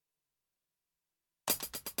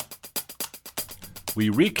We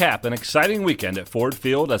recap an exciting weekend at Ford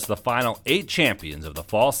Field as the final 8 champions of the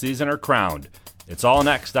fall season are crowned. It's all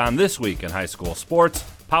next on This Week in High School Sports,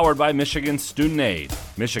 powered by Michigan Student Aid,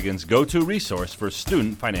 Michigan's go-to resource for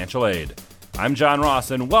student financial aid. I'm John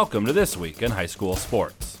Ross, and welcome to This Week in High School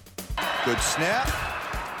Sports. Good snap.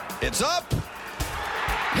 It's up.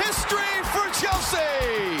 History for Chelsea.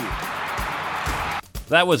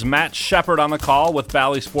 That was Matt Shepard on the call with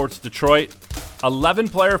Bally Sports Detroit.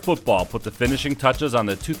 11-player football put the finishing touches on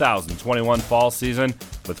the 2021 fall season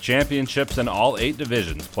with championships in all 8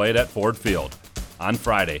 divisions played at Ford Field. On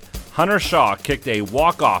Friday, Hunter Shaw kicked a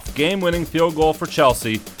walk-off game-winning field goal for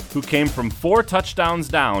Chelsea, who came from 4 touchdowns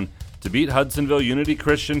down to beat Hudsonville Unity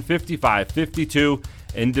Christian 55-52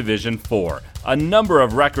 in Division 4. A number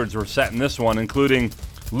of records were set in this one, including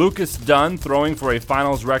Lucas Dunn throwing for a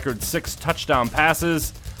finals record 6 touchdown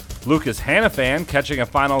passes, Lucas Hannafan catching a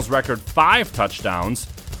finals record 5 touchdowns.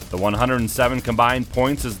 The 107 combined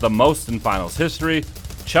points is the most in finals history.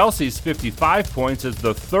 Chelsea's 55 points is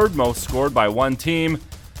the 3rd most scored by one team.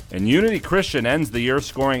 And Unity Christian ends the year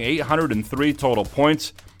scoring 803 total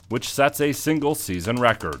points, which sets a single season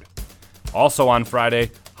record. Also on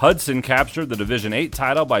Friday, Hudson captured the Division 8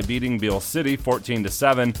 title by beating Beale City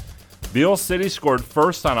 14-7. Beale City scored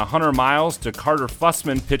first on 100 miles to Carter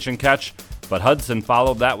Fussman pitch and catch, but Hudson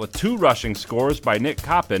followed that with 2 rushing scores by Nick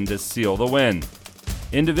Coppin to seal the win.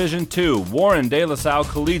 In Division 2, Warren De La Salle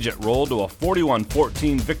Collegiate rolled to a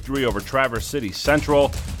 41-14 victory over Traverse City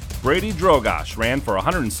Central. Brady Drogosh ran for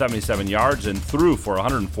 177 yards and threw for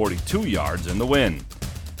 142 yards in the win.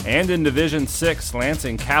 And in Division 6,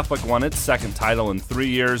 Lansing Catholic won its 2nd title in 3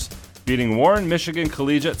 years, beating Warren Michigan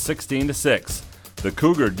Collegiate 16-6. The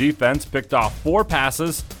Cougar defense picked off 4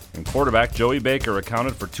 passes, and quarterback Joey Baker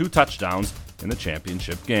accounted for 2 touchdowns in the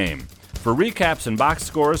championship game. For recaps and box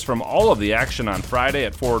scores from all of the action on Friday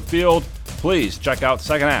at Ford Field, please check out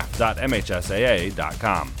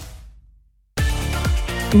secondhalf.mhsaa.com.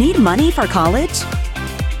 Need money for college?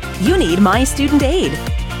 You need My Student Aid.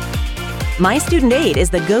 My Student Aid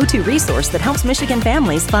is the go-to resource that helps Michigan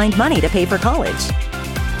families find money to pay for college.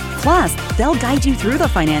 Plus, they'll guide you through the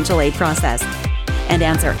financial aid process and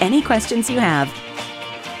answer any questions you have.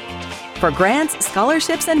 For grants,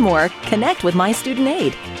 scholarships, and more, connect with My Student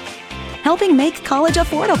Aid, helping make college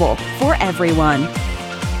affordable for everyone.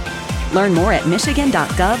 Learn more at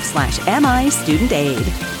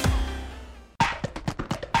michigan.gov/MIStudentAid.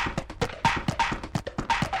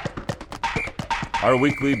 Our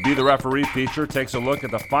weekly Be the Referee feature takes a look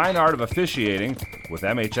at the fine art of officiating with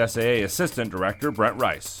MHSAA Assistant Director Brent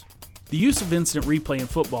Rice. The use of instant replay in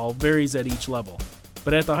football varies at each level,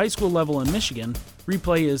 but at the high school level in Michigan,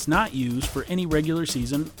 replay is not used for any regular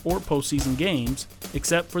season or postseason games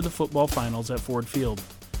except for the football finals at Ford Field.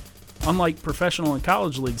 Unlike professional and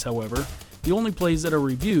college leagues, however, the only plays that are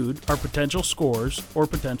reviewed are potential scores or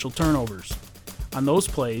potential turnovers. On those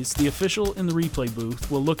plays, the official in the replay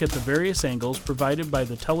booth will look at the various angles provided by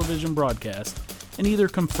the television broadcast and either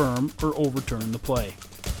confirm or overturn the play.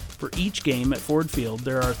 For each game at Ford Field,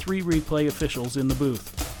 there are 3 replay officials in the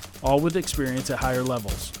booth, all with experience at higher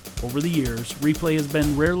levels. Over the years, replay has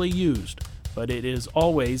been rarely used, but it is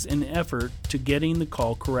always an effort to getting the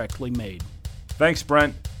call correctly made. Thanks,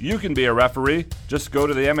 Brent. You can be a referee. Just go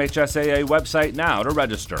to the MHSAA website now to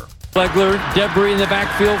register. Legler, debris in the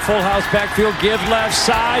backfield, full house backfield, give left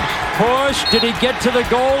side, push, did he get to the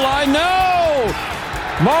goal line? No!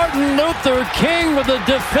 Martin Luther King with a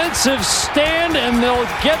defensive stand, and they'll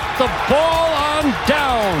get the ball on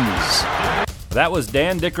downs. That was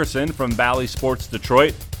Dan Dickerson from Bally Sports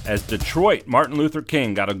Detroit. As Detroit, Martin Luther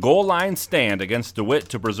King got a goal line stand against DeWitt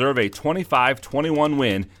to preserve a 25-21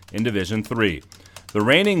 win in Division 3. The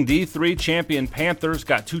reigning D3 champion Panthers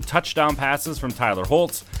got 2 touchdown passes from Tyler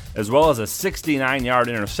Holtz, as well as a 69-yard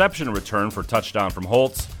interception return for touchdown from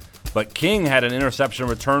Holtz. But King had an interception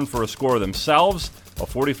return for a score themselves, a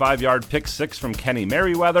 45-yard pick six from Kenny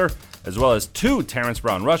Merriweather, as well as 2 Terrence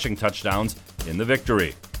Brown rushing touchdowns in the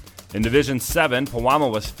victory. In Division 7,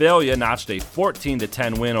 Pewamo Westphalia notched a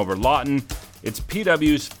 14-10 win over Lawton, it's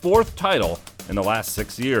PW's 4th title in the last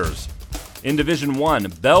 6 years. In Division 1,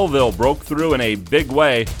 Belleville broke through in a big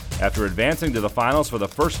way. After advancing to the finals for the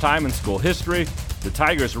first time in school history, the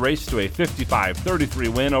Tigers raced to a 55-33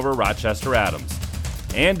 win over Rochester Adams.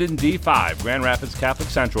 And in D5, Grand Rapids Catholic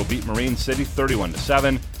Central beat Marine City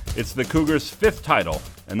 31-7. It's the Cougars' 5th title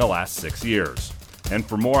in the last 6 years. And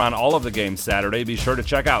for more on all of the games Saturday, be sure to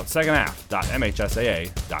check out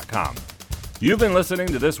secondhalf.mhsaa.com. You've been listening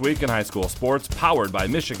to This Week in High School Sports, powered by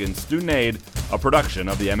Michigan Student Aid, a production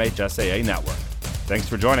of the MHSAA Network. Thanks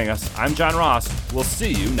for joining us. I'm John Ross. We'll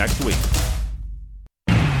see you next week.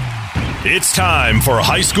 It's time for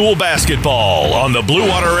high school basketball on the Blue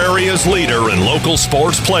Water Area's leader in local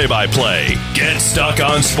sports play-by-play.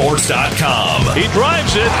 GetStuckOnSports.com. He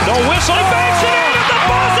drives it. No whistle. He banks it in at the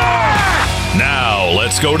buzzer! Now,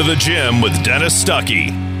 let's go to the gym with Dennis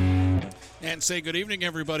Stuckey. And say good evening,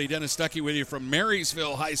 everybody. Dennis Stuckey with you from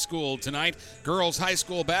Marysville High School tonight. Girls high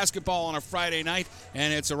school basketball on a Friday night,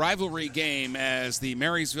 and it's a rivalry game as the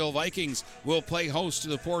Marysville Vikings will play host to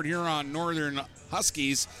the Port Huron Northern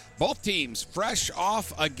Huskies. Both teams fresh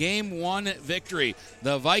off a Game 1 victory.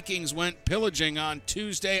 The Vikings went pillaging on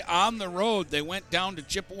Tuesday on the road. They went down to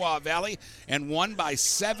Chippewa Valley and won by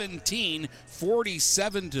 17,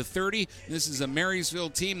 47-30. This is a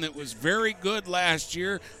Marysville team that was very good last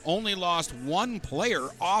year, only lost one player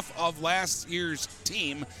off of last year's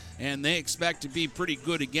team, and they expect to be pretty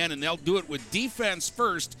good again, and they'll do it with defense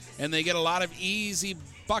first, and they get a lot of easy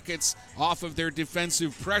buckets off of their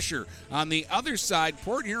defensive pressure. On the other side,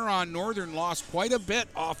 Port Huron Northern lost quite a bit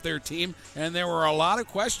off their team, and there were a lot of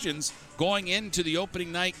questions going into the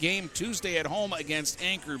opening night game Tuesday at home against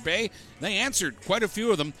Anchor Bay. They answered quite a few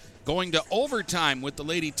of them, going to overtime with the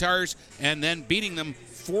Lady Tars and then beating them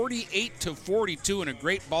 48-42 in a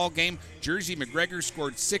great ball game. Jersey McGregor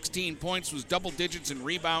scored 16 points, was double digits in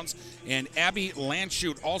rebounds, and Abby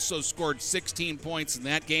Landshut also scored 16 points in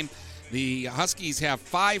that game. The Huskies have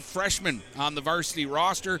 5 freshmen on the varsity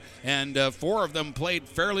roster, and 4 of them played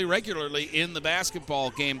fairly regularly in the basketball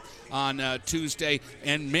game on Tuesday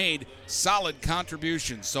and made solid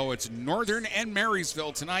contributions. So it's Northern and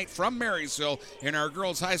Marysville tonight from Marysville in our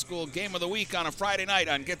girls high school game of the week on a Friday night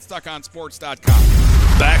on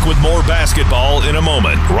GetStuckOnSports.com. Back with more basketball in a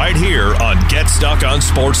moment, right here on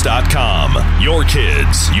GetStuckOnSports.com. Your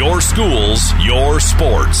kids, your schools, your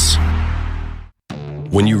sports.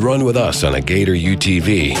 When you run with us on a Gator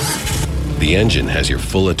UTV, the engine has your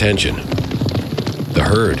full attention, the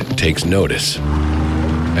herd takes notice,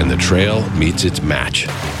 and the trail meets its match.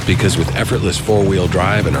 Because with effortless four-wheel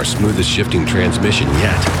drive and our smoothest shifting transmission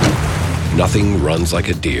yet, nothing runs like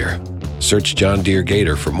a deer. Search John Deere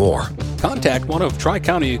Gator for more. Contact one of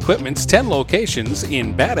Tri-County Equipment's 10 locations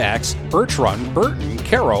in Bad Axe, Birch Run, Burton,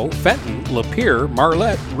 Caro, Fenton, Lapeer,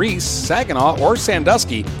 Marlette, Reese, Saginaw, or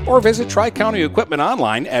Sandusky, or visit Tri-County Equipment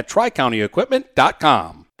online at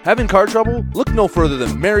tricountyequipment.com. Having car trouble? Look no further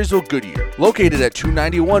than Marysville Goodyear. Located at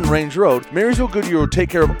 291 Range Road, Marysville Goodyear will take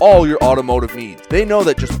care of all your automotive needs. They know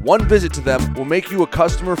that just one visit to them will make you a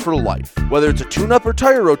customer for life. Whether it's a tune-up or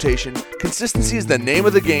tire rotation, consistency is the name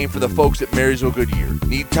of the game for the folks at Marysville Goodyear.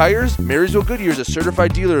 Need tires? Marysville Goodyear is a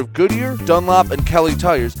certified dealer of Goodyear, Dunlop, and Kelly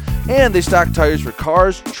tires, and they stock tires for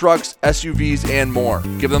cars, trucks, SUVs, and more.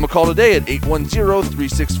 Give them a call today at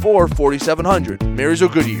 810-364-4700. Marysville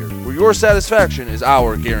Goodyear, where your satisfaction is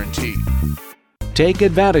our guarantee. Take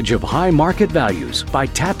advantage of high market values by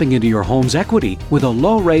tapping into your home's equity with a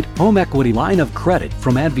low-rate home equity line of credit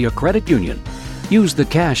from Advia Credit Union. Use the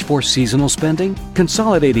cash for seasonal spending,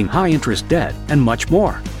 consolidating high-interest debt, and much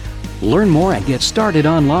more. Learn more and get started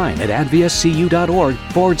online at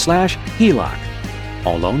adviacu.org/HELOC.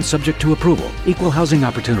 All loans subject to approval. Equal housing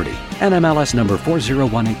opportunity. NMLS number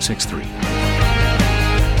 401863.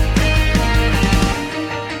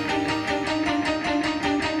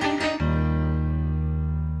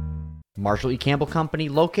 Marshall E. Campbell Company,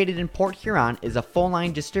 located in Port Huron, is a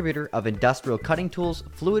full-line distributor of industrial cutting tools,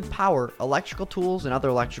 fluid power, electrical tools, and other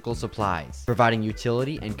electrical supplies, providing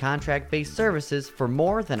utility and contract-based services for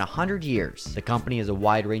more than 100 years. The company has a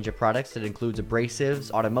wide range of products that includes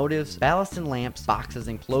abrasives, automotives, ballast and lamps, boxes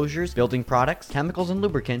and closures, building products, chemicals and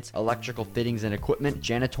lubricants, electrical fittings and equipment,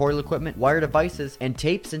 janitorial equipment, wire devices, and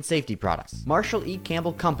tapes and safety products. Marshall E.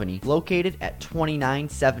 Campbell Company, located at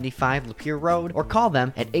 2975 Lapeer Road, or call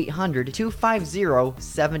them at 800-250-7520.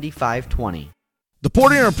 The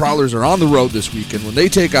Port Huron Prowlers are on the road this weekend when they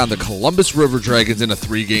take on the Columbus River Dragons in a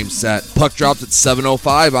 3-game set. Puck drops at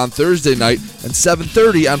 7:05 on Thursday night and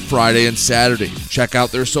 7:30 on Friday and Saturday. Check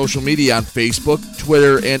out their social media on Facebook,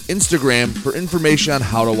 Twitter, and Instagram for information on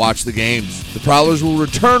how to watch the games. The Prowlers will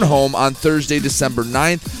return home on Thursday, December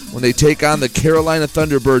 9th when they take on the Carolina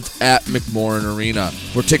Thunderbirds at McMorran Arena.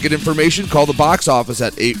 For ticket information, call the box office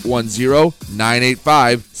at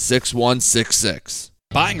 810-985-6166.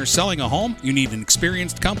 Buying or selling a home? You need an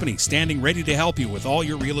experienced company standing ready to help you with all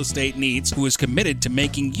your real estate needs, who is committed to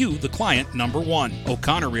making you the client number one.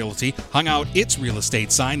 O'Connor Realty hung out its real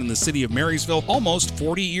estate sign in the city of Marysville almost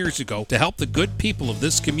 40 years ago to help the good people of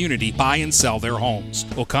this community buy and sell their homes.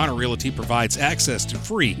 O'Connor Realty provides access to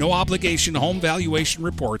free, no-obligation home valuation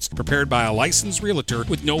reports prepared by a licensed realtor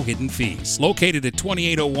with no hidden fees. Located at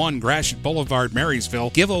 2801 Gratiot Boulevard, Marysville,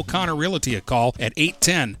 give O'Connor Realty a call at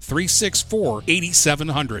 810-364-8700.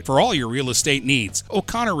 1100 for all your real estate needs.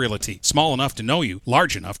 O'Connor Realty, small enough to know you,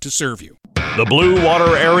 large enough to serve you. The Blue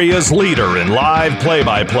Water area's leader in live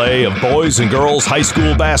play-by-play of boys and girls high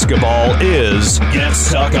school basketball is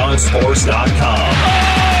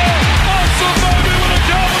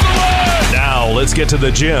GetStuckOnSports.com. Now let's get to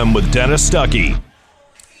the gym with Dennis Stuckey.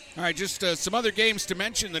 All right, just some other games to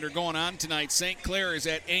mention that are going on tonight. St. Clair is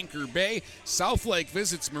at Anchor Bay. Southlake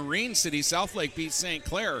visits Marine City. Southlake beat St.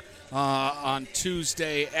 Clair on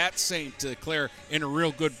Tuesday at St. Clair in a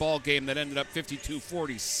real good ball game that ended up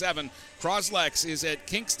 52-47. Croslex is at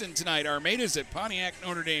Kingston tonight. Armada's at Pontiac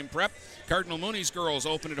Notre Dame Prep. Cardinal Mooney's girls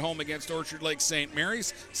open at home against Orchard Lake St.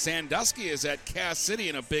 Mary's. Sandusky is at Cass City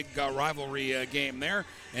in a big rivalry game there.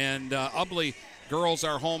 And Ubley girls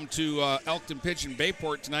are home to Elkton Pigeon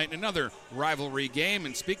Bayport tonight in another rivalry game.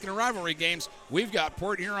 And speaking of rivalry games, we've got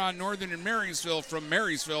Port Huron Northern and Marysville from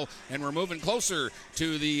Marysville, and we're moving closer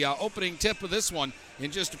to the opening tip of this one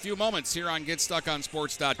in just a few moments here on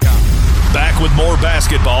GetStuckOnSports.com. Back with more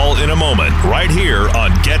basketball in a moment, right here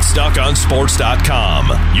on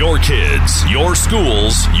GetStuckOnSports.com. Your kids, your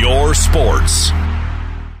schools, your sports.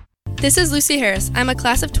 This is Lucy Harris. I'm a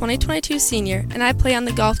class of 2022 senior, and I play on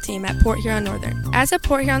the golf team at Port Huron Northern. As a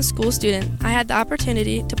Port Huron school student, I had the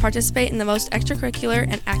opportunity to participate in the most extracurricular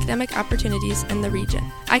and academic opportunities in the region.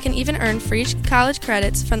 I can even earn free college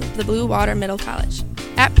credits from the Blue Water Middle College.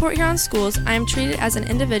 At Port Huron schools, I am treated as an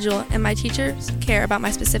individual, and my teachers care about my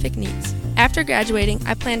specific needs. After graduating,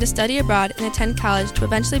 I plan to study abroad and attend college to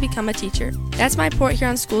eventually become a teacher. That's my Port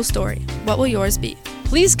Huron school story. What will yours be?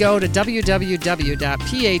 Please go to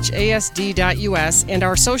www.phasd.us and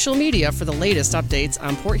our social media for the latest updates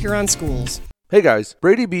on Port Huron schools. Hey guys,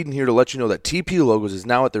 Brady Beaton here to let you know that TP Logos is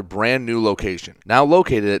now at their brand new location. Now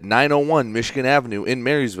located at 901 Michigan Avenue in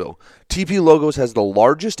Marysville, TP Logos has the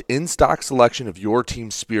largest in-stock selection of your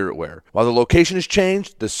team's spirit wear. While the location has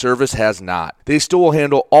changed, the service has not. They still will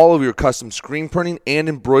handle all of your custom screen printing and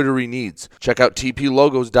embroidery needs. Check out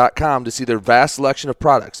tplogos.com to see their vast selection of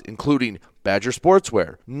products, including Badger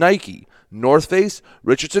Sportswear, Nike, North Face,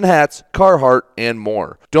 Richardson hats, Carhartt, and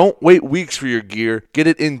more. Don't wait weeks for your gear. Get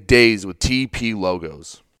it in days with TP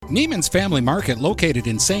Logos. Neiman's Family Market, located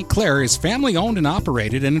in St. Clair, is family-owned and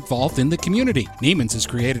operated and involved in the community. Neiman's has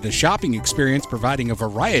created a shopping experience providing a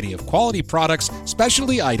variety of quality products,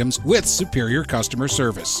 specialty items with superior customer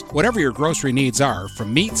service. Whatever your grocery needs are,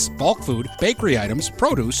 from meats, bulk food, bakery items,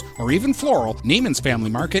 produce, or even floral, Neiman's Family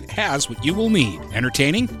Market has what you will need.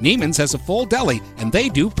 Entertaining? Neiman's has a full deli, and they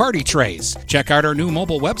do party trays. Check out our new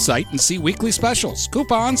mobile website and see weekly specials,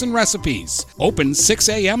 coupons, and recipes. Open 6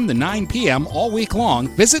 a.m. to 9 p.m. all week long.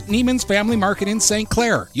 Visit Neiman's Family Market in St.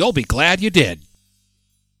 Clair. You'll be glad you did.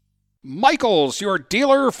 Michael's, your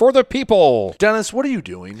dealer for the people. Dennis, what are you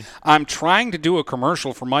doing? I'm trying to do a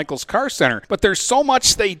commercial for Michael's Car Center, but there's so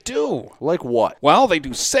much they do. Like what? Well, they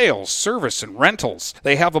do sales, service, and rentals.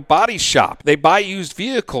 They have a body shop. They buy used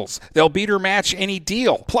vehicles. They'll beat or match any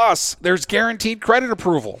deal. Plus, there's guaranteed credit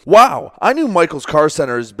approval. Wow, I knew Michael's Car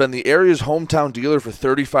Center has been the area's hometown dealer for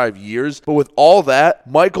 35 years, but with all that,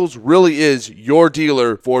 Michael's really is your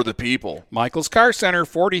dealer for the people. Michael's Car Center,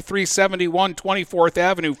 4371 24th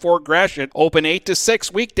Avenue, Fort Gratiot, open 8 to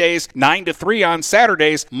 6 weekdays, 9 to 3 on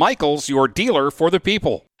Saturdays. Michael's, your dealer for the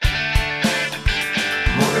people.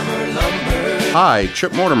 Hi,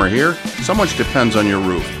 Chip Mortimer here. So much depends on your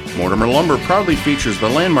roof. Mortimer Lumber proudly features the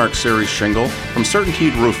Landmark Series shingle from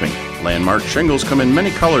Certainteed Roofing. Landmark shingles come in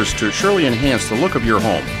many colors to surely enhance the look of your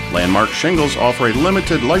home. Landmark shingles offer a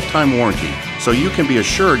limited lifetime warranty, so you can be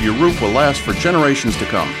assured your roof will last for generations to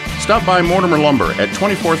come. Stop by Mortimer Lumber at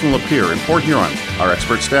 24th and Lapeer in Port Huron. Our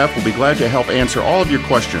expert staff will be glad to help answer all of your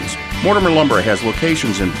questions. Mortimer Lumber has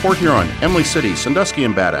locations in Port Huron, Emily City, Sandusky,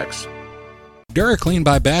 and Bad Axe. DuraClean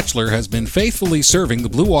by Bachelor has been faithfully serving the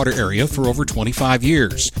Blue Water area for over 25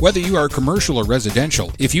 years. Whether you are commercial or residential,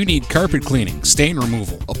 if you need carpet cleaning, stain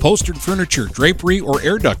removal, upholstered furniture, drapery, or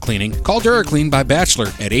air duct cleaning, call DuraClean by Bachelor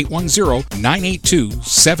at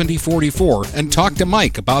 810-982-7044 and talk to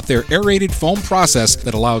Mike about their aerated foam process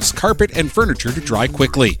that allows carpet and furniture to dry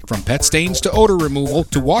quickly. From pet stains to odor removal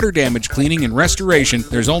to water damage cleaning and restoration,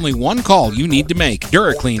 there's only one call you need to make.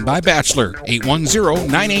 DuraClean by Bachelor,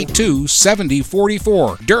 810-982-7044.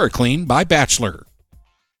 DuraClean by Bachelor.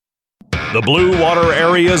 The Blue Water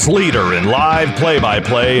area's leader in live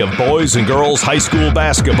play-by-play of boys and girls high school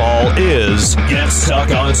basketball is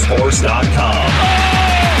GetStuckOnSports.com.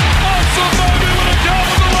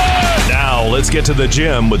 Now let's get to the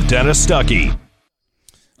gym with Dennis Stuckey.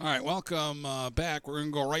 All right, welcome back. We're going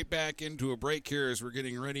to go right back into a break here as we're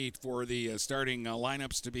getting ready for the starting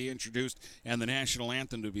lineups to be introduced and the national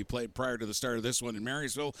anthem to be played prior to the start of this one in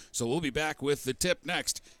Marysville. So we'll be back with the tip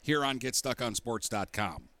next here on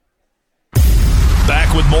GetStuckOnSports.com.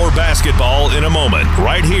 Back with more basketball in a moment,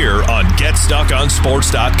 right here on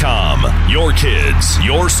GetStuckOnSports.com. Your kids,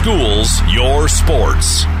 your schools, your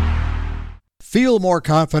sports. Feel more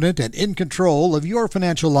confident and in control of your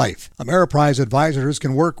financial life. Ameriprise advisors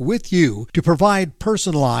can work with you to provide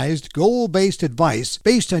personalized, goal-based advice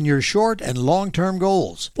based on your short and long-term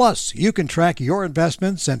goals. Plus, you can track your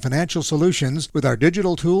investments and financial solutions with our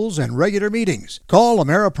digital tools and regular meetings. Call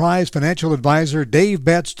Ameriprise financial advisor Dave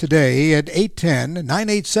Betts today at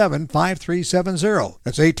 810-987-5370.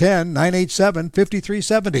 That's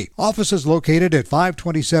 810-987-5370. Office is located at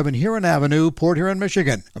 527 Huron Avenue, Port Huron,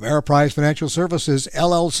 Michigan. Ameriprise Financial Services,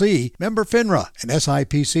 LLC, member FINRA and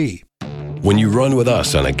SIPC. When you run with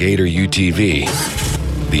us on a Gator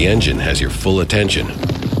UTV, the engine has your full attention.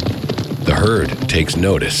 The herd takes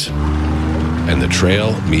notice. And the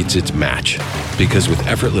trail meets its match. Because with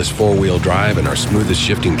effortless four-wheel drive and our smoothest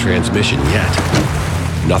shifting transmission yet,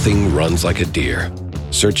 nothing runs like a deer.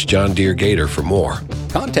 Search John Deere Gator for more.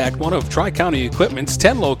 Contact one of Tri-County Equipment's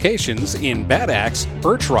 10 locations in Bad Axe,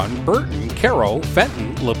 Birch Run, Burton, Caro,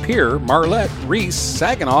 Fenton, Lapeer, Marlette, Reese,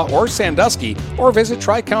 Saginaw, or Sandusky, or visit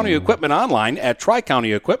Tri-County Equipment online at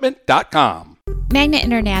tricountyequipment.com. Magna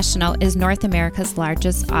International is North America's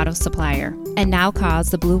largest auto supplier and now calls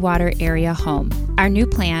the Blue Water area home. Our new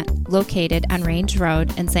plant, located on Range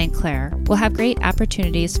Road in St. Clair, will have great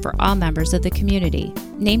opportunities for all members of the community.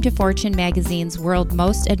 Named to Fortune magazine's World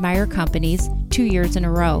Most Admired Companies 2 years in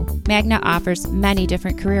a row, Magna offers many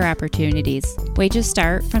different career opportunities. Wages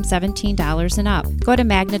start from $17 and up. Go to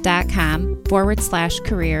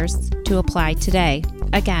magna.com/careers to apply today.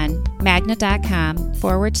 Again,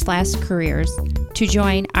 magna.com/careers to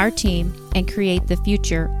join our team and create the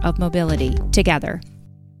future of mobility together.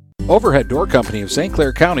 Overhead Door Company of St.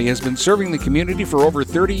 Clair County has been serving the community for over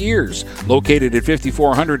 30 years. Located at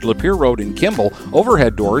 5400 Lapeer Road in Kimball,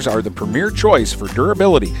 Overhead Doors are the premier choice for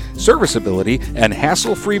durability, serviceability, and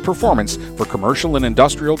hassle-free performance for commercial and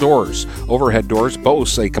industrial doors. Overhead Doors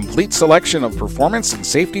boasts a complete selection of performance and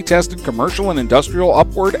safety-tested commercial and industrial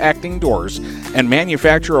upward-acting doors and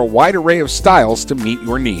manufacture a wide array of styles to meet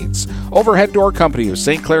your needs. Overhead Door Company of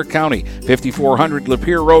St. Clair County, 5400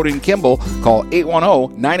 Lapeer Road in Kimball. Call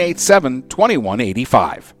 810-987-2185.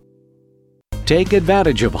 Take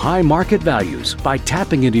advantage of high market values by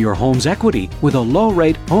tapping into your home's equity with a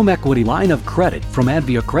low-rate home equity line of credit from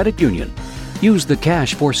Advia Credit Union. Use the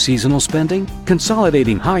cash for seasonal spending,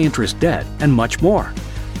 consolidating high-interest debt, and much more.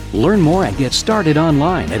 Learn more and get started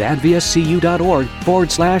online at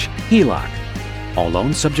adviacu.org/HELOC. All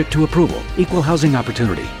loans subject to approval. Equal housing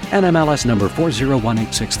opportunity. NMLS number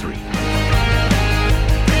 401863.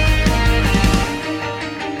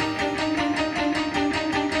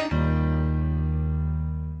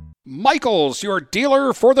 Michael's, your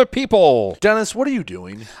dealer for the people. Dennis, what are you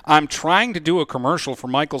doing? I'm trying to do a commercial for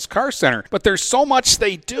Michael's Car Center, but there's so much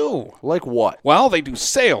they do. Like what? Well, they do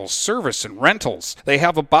sales, service, and rentals. They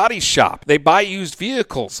have a body shop. They buy used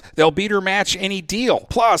vehicles. They'll beat or match any deal.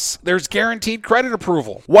 Plus, there's guaranteed credit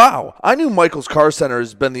approval. Wow, I knew Michael's Car Center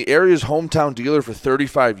has been the area's hometown dealer for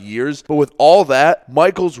 35 years, but with all that,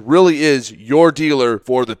 Michael's really is your dealer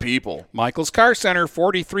for the people. Michael's Car Center,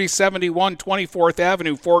 4371 24th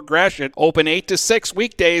Avenue, Fort Gratiot. Open 8 to 6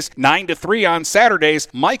 weekdays, 9 to 3 on Saturdays.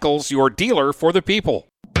 Michael's, your dealer for the people.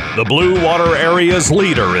 The Blue Water area's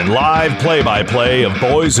leader in live play-by-play of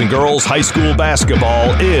boys and girls high school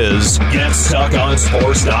basketball is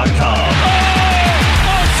GetStuckOnSports.com.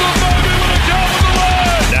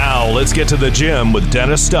 Now let's get to the gym with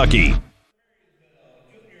Dennis Stuckey.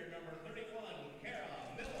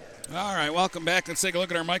 All right, welcome back. Let's take a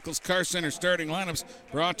look at our Michael's Car Center starting lineups,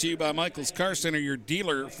 brought to you by Michael's Car Center, your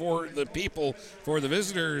dealer for the people. For the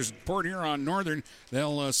visitors, Port Huron Northern,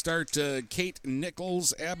 they'll start Kate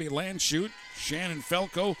Nichols, Abby Landshut, Shannon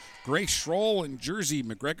Felco, Grace Schroll, and Jersey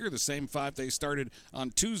McGregor, the same five they started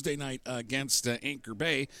on Tuesday night against Anchor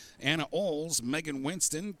Bay. Anna Oles, Megan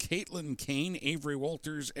Winston, Caitlin Kane, Avery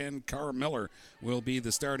Walters, and Cara Miller will be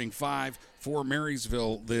the starting five for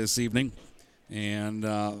Marysville this evening. And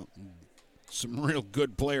some real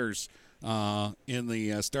good players in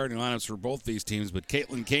the starting lineups for both these teams. But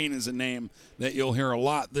Caitlin Kane is a name that you'll hear a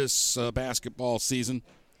lot this basketball season,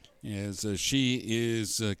 as she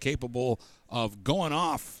is capable of going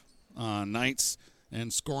off nights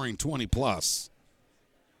and scoring 20-plus.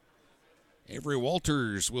 Avery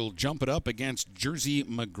Walters will jump it up against Jersey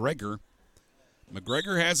McGregor.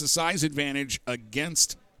 McGregor has a size advantage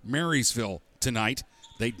against Marysville tonight.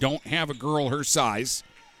 They don't have a girl her size.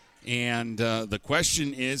 And the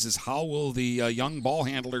question is how will the young ball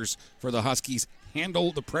handlers for the Huskies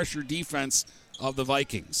handle the pressure defense of the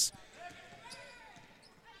Vikings?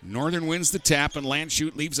 Northern wins the tap, and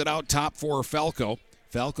Landshut leaves it out top for Falco.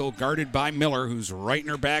 Falco guarded by Miller, who's right in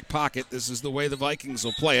her back pocket. This is the way the Vikings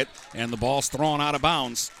will play it, and the ball's thrown out of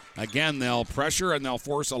bounds. Again, they'll pressure, and they'll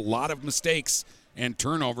force a lot of mistakes and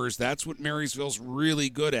turnovers. That's what Marysville's really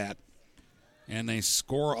good at. And they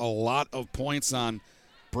score a lot of points on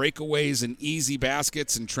breakaways and easy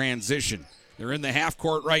baskets and transition. They're in the half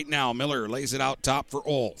court right now. Miller lays it out top for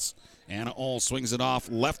Oles. Anna Oles swings it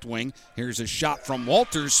off left wing. Here's a shot from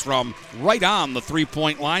Walters from right on the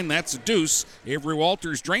three-point line. That's a deuce. Avery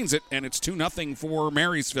Walters drains it, and it's 2-0 for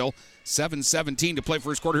Marysville. 7:17 to play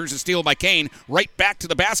first quarter. Here's a steal by Kane. Right back to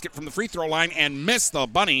the basket from the free throw line and missed the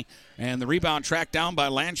bunny. And the rebound tracked down by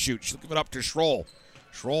Landshut. She'll give it up to Schroll.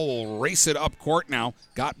 Schroll will race it up court now.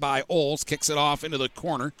 Got by Oles. Kicks it off into the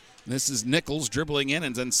corner. This is Nichols dribbling in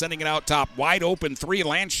and then sending it out top. Wide open three.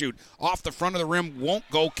 Landshut off the front of the rim. Won't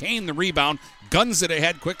go. Kane the rebound. Guns it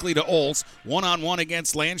ahead quickly to Oles. One-on-one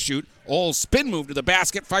against Landshut. Oles spin move to the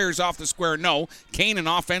basket. Fires off the square. No. Kane an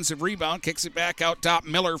offensive rebound. Kicks it back out top.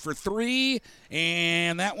 Miller for three.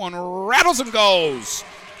 And that one rattles and goes.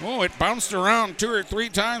 Oh, it bounced around 2 or 3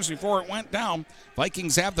 times before it went down.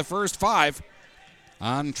 Vikings have the first 5.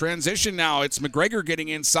 On transition now, it's McGregor getting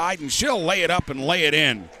inside, and she'll lay it up and lay it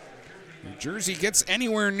in. New Jersey gets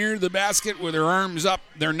anywhere near the basket with her arms up,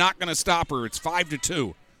 they're not going to stop her. It's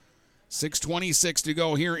 5-2. 6:26 to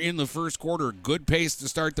go here in the first quarter. Good pace to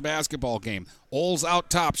start the basketball game. Oles out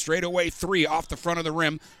top, straight away 3 off the front of the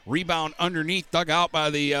rim. Rebound underneath, dug out by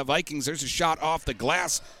the Vikings. There's a shot off the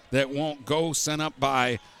glass that won't go, sent up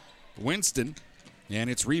by Winston. And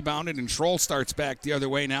it's rebounded, and Schroll starts back the other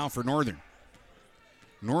way now for Northern.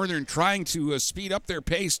 Northern trying to speed up their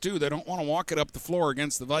pace, too. They don't want to walk it up the floor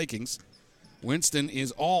against the Vikings. Winston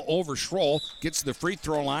is all over Schroll, gets to the free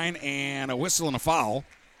throw line, and a whistle and a foul.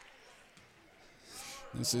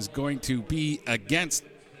 This is going to be against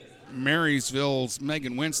Marysville's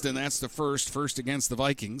Megan Winston. That's the first against the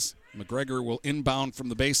Vikings. McGregor will inbound from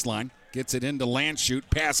the baseline, gets it into Landshut,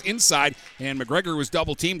 pass inside, and McGregor was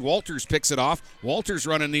double-teamed. Walters picks it off. Walters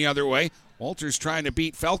running the other way. Walters trying to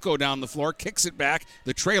beat Falco down the floor, kicks it back.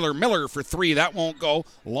 The trailer, Miller for 3. That won't go.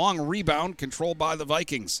 Long rebound controlled by the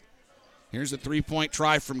Vikings. Here's a three-point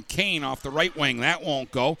try from Kane off the right wing. That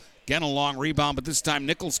won't go. Again, a long rebound, but this time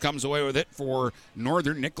Nichols comes away with it for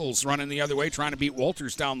Northern. Nichols running the other way, trying to beat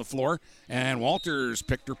Walters down the floor. And Walters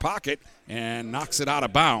picked her pocket and knocks it out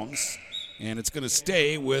of bounds. And it's going to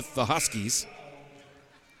stay with the Huskies.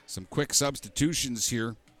 Some quick substitutions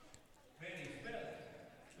here.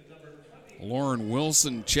 Lauren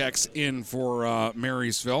Wilson checks in for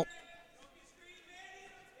Marysville.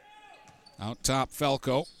 Out top,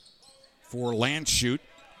 Falco for Landshut.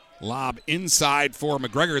 Lob inside for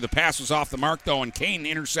McGregor. The pass was off the mark, though, and Kane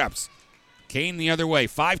intercepts. Kane the other way.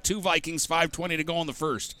 5-2 Vikings, 5:20 to go in the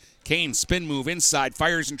first. Kane spin move inside,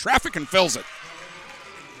 fires in traffic and fills it.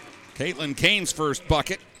 Caitlin Kane's first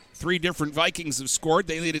bucket. 3 different Vikings have scored.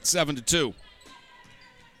 They lead at 7-2.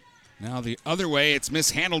 Now the other way, it's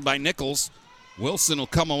mishandled by Nichols. Wilson will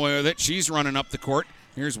come away with it. She's running up the court.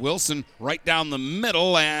 Here's Wilson right down the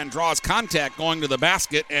middle and draws contact going to the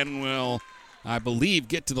basket and will, I believe,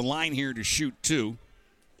 get to the line here to shoot 2.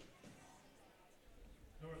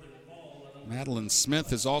 Madeline Smith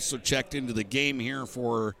has also checked into the game here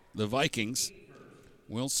for the Vikings.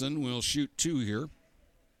 Wilson will shoot 2 here.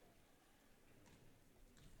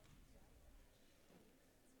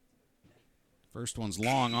 First one's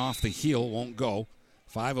long off the heel, won't go.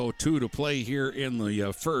 5:02 to play here in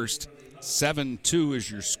the first. 7-2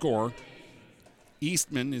 is your score.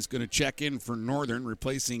 Eastman is going to check in for Northern,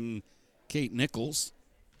 replacing Kate Nichols.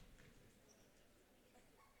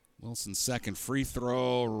 Wilson's second free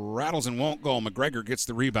throw rattles and won't go. McGregor gets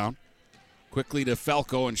the rebound. Quickly to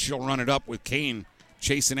Falco, and she'll run it up with Kane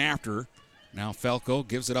chasing after her. Now Falco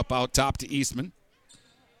gives it up out top to Eastman.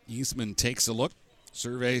 Eastman takes a look.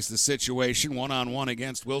 Surveys the situation, one-on-one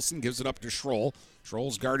against Wilson, gives it up to Schroll.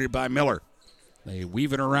 Schroll's guarded by Miller. They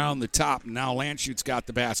weave it around the top, and now Landshut's got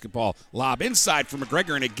the basketball. Lob inside for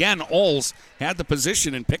McGregor, and again, Oles had the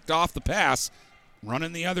position and picked off the pass.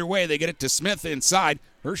 Running the other way, they get it to Smith inside.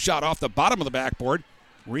 Her shot off the bottom of the backboard,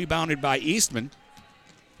 rebounded by Eastman.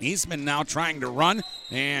 Eastman now trying to run,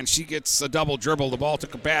 and she gets a double dribble. The ball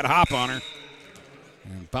took a bad hop on her.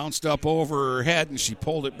 And bounced up over her head, and she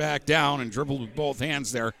pulled it back down and dribbled with both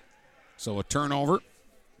hands there. So a turnover.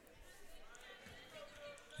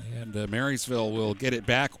 And Marysville will get it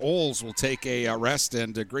back. Oles will take a rest,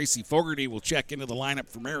 and Gracie Fogarty will check into the lineup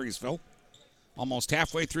for Marysville. Almost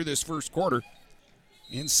halfway through this first quarter.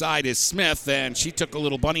 Inside is Smith, and she took a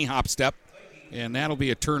little bunny hop step, and that'll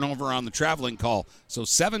be a turnover on the traveling call. So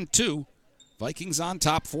 7-2, Vikings on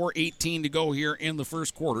top, 4:18 to go here in the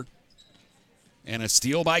first quarter. And a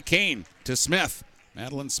steal by Kane to Smith.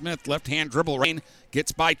 Madeline Smith, left-hand dribble. Rain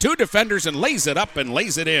gets by two defenders and lays it up and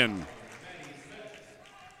lays it in.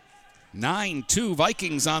 9-2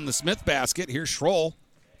 Vikings on the Smith basket. Here's Schroll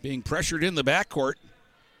being pressured in the backcourt.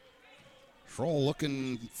 Schroll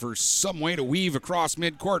looking for some way to weave across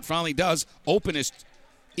midcourt. Finally does. Open is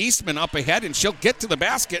Eastman up ahead, and she'll get to the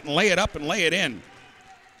basket and lay it up and lay it in.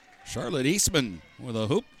 Charlotte Eastman with a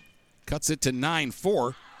hoop. Cuts it to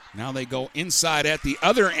 9-4. Now they go inside at the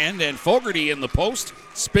other end, and Fogarty in the post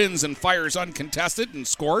spins and fires uncontested and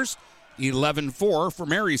scores. 11-4 for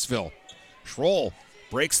Marysville. Schroll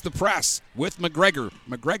breaks the press with McGregor.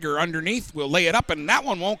 McGregor underneath will lay it up, and that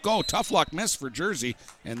one won't go. Tough luck miss for Jersey,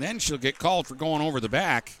 and then she'll get called for going over the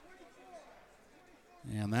back.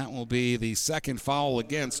 And that will be the second foul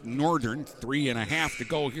against Northern. 3.5 to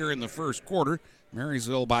go here in the first quarter.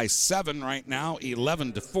 Marysville by 7 right now,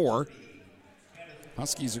 11-4.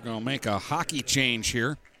 Huskies are going to make a hockey change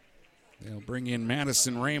here. They'll bring in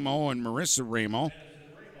Madison Ramo and Marissa Ramo.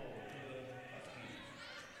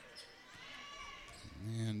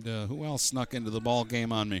 And who else snuck into the ball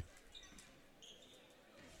game on me?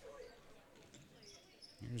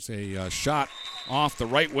 Here's a shot off the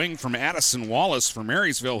right wing from Addison Wallace for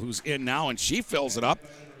Marysville, who's in now, and she fills it up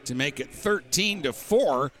to make it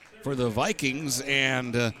 13-4 for the Vikings.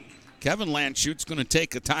 And Kevin Landschute's going to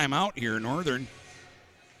take a timeout here. Northern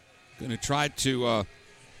going to try to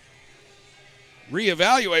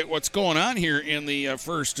reevaluate what's going on here in the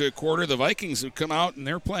first quarter. The Vikings have come out and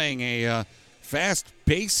they're playing a fast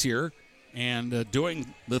pace here and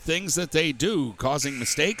doing the things that they do, causing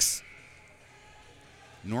mistakes.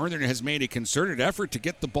 Northern has made a concerted effort to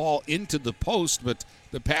get the ball into the post, but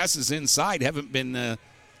the passes inside haven't been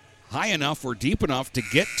high enough or deep enough to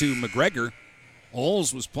get to McGregor.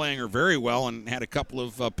 Oles was playing her very well and had a couple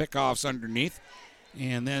of pickoffs underneath.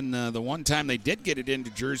 And then the one time they did get it into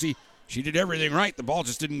Jersey, she did everything right. The ball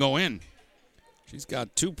just didn't go in. She's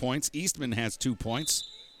got 2 points. Eastman has 2 points.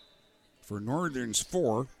 For Northern's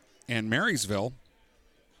 4, and Marysville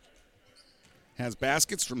has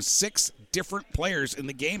baskets from 6 different players in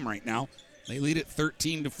the game right now. They lead it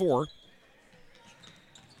 13-4.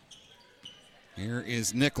 Here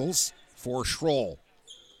is Nichols for Schroll.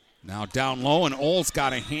 Now down low, and Oles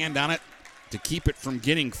got a hand on it to keep it from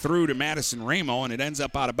getting through to Madison Ramo, and it ends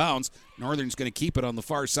up out of bounds. Northern's going to keep it on the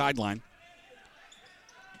far sideline.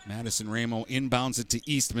 Madison Ramo inbounds it to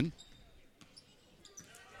Eastman.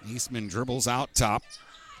 Eastman dribbles out top.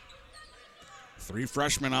 3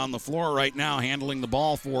 freshmen on the floor right now handling the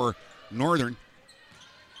ball for Northern.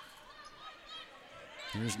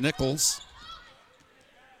 Here's Nichols.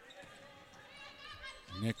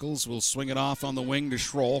 Nichols will swing it off on the wing to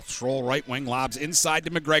Schroll. Schroll right wing lobs inside to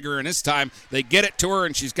McGregor, and this time they get it to her,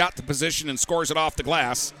 and she's got the position and scores it off the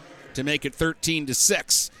glass to make it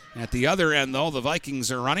 13-6. At the other end, though, the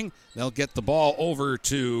Vikings are running. They'll get the ball over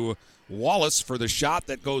to Wallace for the shot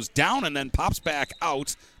that goes down and then pops back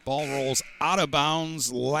out. Ball rolls out of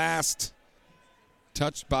bounds. Last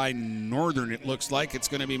touched by Northern, it looks like. It's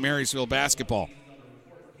going to be Marysville basketball.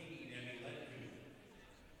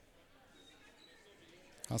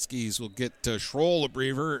 Huskies will get Schroll a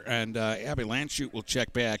breather, and Abby Landshut will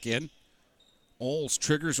check back in. Oles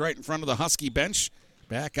triggers right in front of the Husky bench.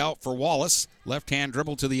 Back out for Wallace. Left-hand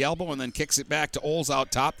dribble to the elbow and then kicks it back to Oles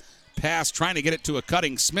out top. Pass trying to get it to a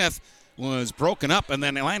cutting Smith was broken up, and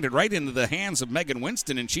then it landed right into the hands of Megan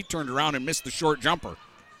Winston, and she turned around and missed the short jumper.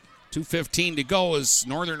 2:15 to go as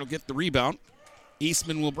Northern will get the rebound.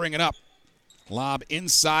 Eastman will bring it up. Lob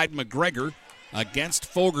inside McGregor against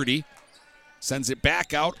Fogarty. Sends it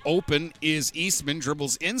back out. Open is Eastman.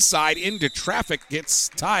 Dribbles inside into traffic. Gets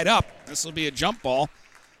tied up. This will be a jump ball.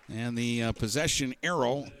 And the possession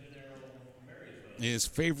arrow is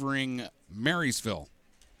favoring Marysville.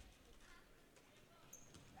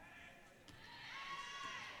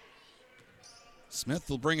 Smith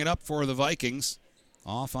will bring it up for the Vikings.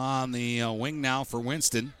 Off on the wing now for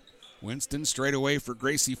Winston. Winston straight away for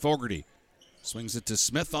Gracie Fogarty. Swings it to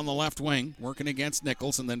Smith on the left wing, working against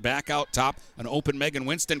Nichols, and then back out top. An open Megan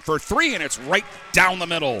Winston for 3, and it's right down the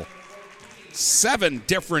middle. 7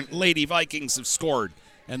 different Lady Vikings have scored,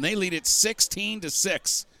 and they lead it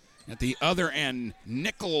 16-6. At the other end,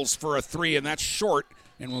 Nichols for a 3, and that's short,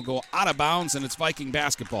 and will go out of bounds, and it's Viking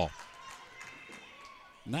basketball.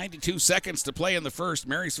 92 seconds to play in the first.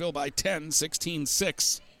 Marysville by 10,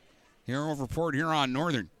 16-6. Here over Port Huron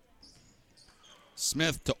Northern.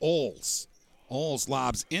 Smith to Oles. Oles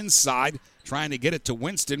lobs inside, trying to get it to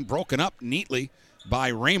Winston. Broken up neatly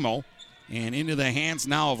by Ramo. And into the hands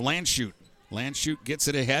now of Landshut. Landshut gets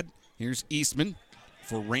it ahead. Here's Eastman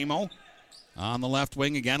for Ramo. On the left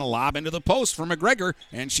wing again, a lob into the post for McGregor.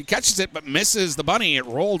 And she catches it but misses the bunny. It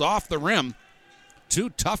rolled off the rim. Two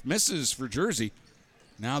tough misses for Jersey.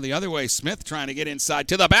 Now the other way, Smith trying to get inside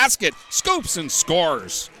to the basket. Scoops and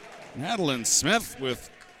scores. Madeline Smith with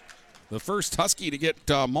the first Husky to get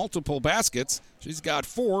multiple baskets. She's got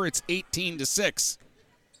 4. It's 18-6.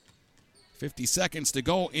 50 seconds to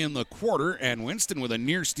go in the quarter, and Winston with a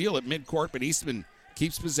near steal at midcourt, but Eastman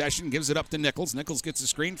keeps possession, gives it up to Nichols. Nichols gets a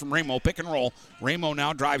screen from Ramo, pick and roll. Ramo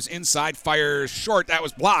now drives inside, fires short. That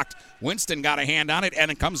was blocked. Winston got a hand on it, and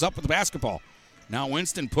it comes up with the basketball. Now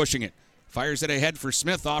Winston pushing it. Fires it ahead for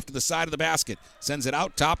Smith off to the side of the basket. Sends it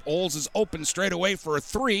out top. Oles is open straight away for a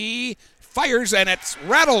 3. Fires, and it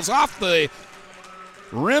rattles off the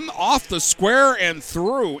rim, off the square, and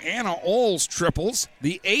through. Anna Oles triples.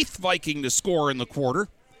 The 8th Viking to score in the quarter.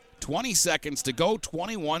 20 seconds to go.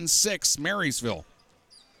 21-6 Marysville.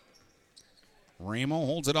 Ramo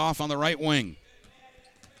holds it off on the right wing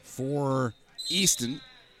for Easton.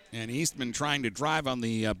 And Eastman trying to drive on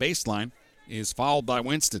the baseline is fouled by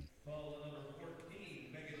Winston.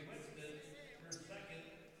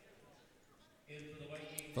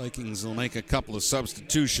 Vikings will make a couple of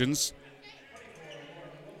substitutions.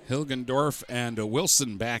 Hilgendorf and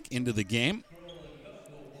Wilson back into the game.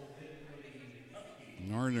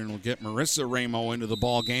 Northern will get Marissa Ramo into the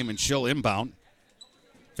ball game, and she'll inbound.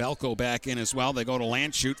 Falco back in as well. They go to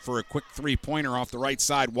Landshut for a quick three-pointer off the right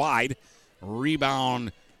side wide.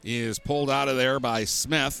 Rebound is pulled out of there by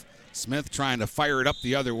Smith. Smith trying to fire it up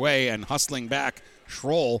the other way, and hustling back.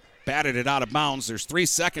 Schroll batted it out of bounds. There's 3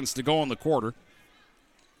 seconds to go in the quarter.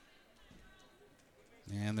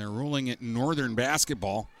 And they're ruling it Northern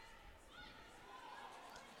basketball.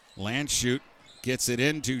 Landshut gets it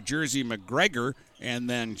into Jersey McGregor, and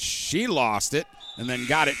then she lost it, and then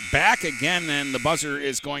got it back again, and the buzzer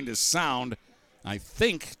is going to sound, I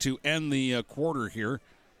think, to end the quarter here.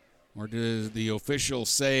 Or does the official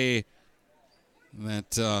say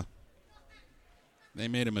that they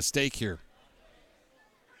made a mistake here?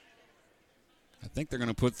 I think they're going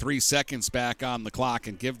to put 3 seconds back on the clock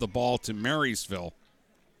and give the ball to Marysville.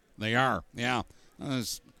 They are, yeah.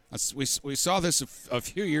 We saw this a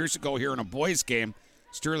few years ago here in a boys' game,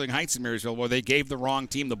 Sterling Heights and Marysville, where they gave the wrong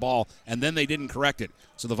team the ball, and then they didn't correct it.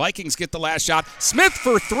 So the Vikings get the last shot. Smith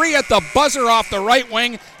for 3 at the buzzer off the right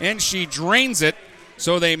wing, and she drains it.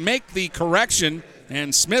 So they make the correction,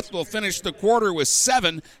 and Smith will finish the quarter with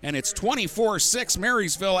 7, and it's 24-6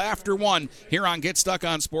 Marysville after 1 here on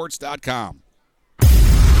GetStuckOnSports.com.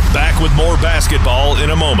 Back with more basketball in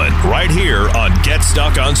a moment, right here on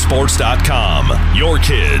GetStuckOnSports.com. Your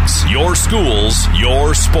kids, your schools,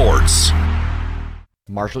 your sports.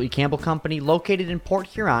 Marshall E. Campbell Company, located in Port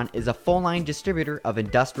Huron, is a full-line distributor of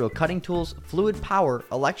industrial cutting tools, fluid power,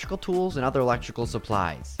 electrical tools, and other electrical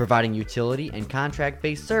supplies, providing utility and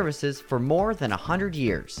contract-based services for more than 100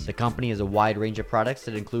 years. The company has a wide range of products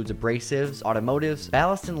that includes abrasives, automotives,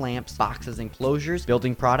 ballast and lamps, boxes and closures,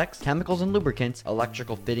 building products, chemicals and lubricants,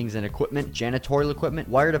 electrical fittings and equipment, janitorial equipment,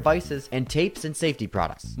 wire devices, and tapes and safety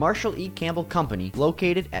products. Marshall E. Campbell Company,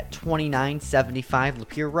 located at 2975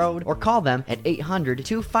 Lapeer Road, or call them at 800-250-7520. The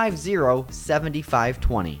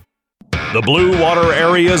Blue Water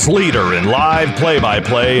Area's leader in live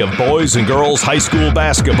play-by-play of boys and girls high school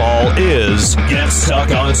basketball is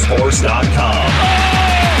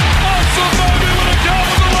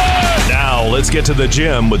GetStuckOnSports.com. Now let's get to the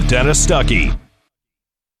gym with Dennis Stuckey.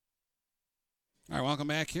 All right, welcome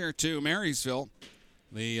back here to Marysville.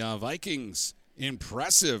 The Vikings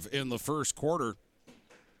impressive in the first quarter.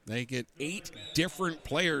 They get 8 different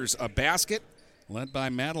players a basket, led by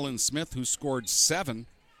Madeline Smith, who scored 7.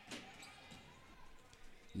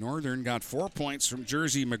 Northern got 4 points from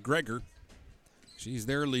Jersey McGregor. She's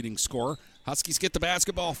their leading scorer. Huskies get the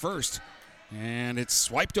basketball first, and it's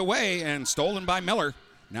swiped away and stolen by Miller.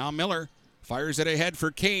 Now Miller fires it ahead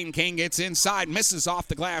for Kane. Kane gets inside, misses off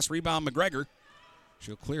the glass. Rebound McGregor.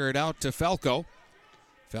 She'll clear it out to Falco.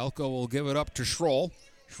 Falco will give it up to Schroll.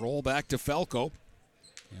 Schroll back to Falco.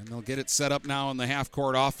 And they'll get it set up now in the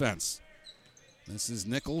half-court offense. This is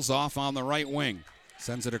Nichols off on the right wing.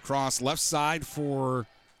 Sends it across left side for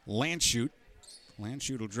Landshut.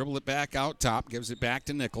 Landshut will dribble it back out top, gives it back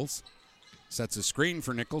to Nichols. Sets a screen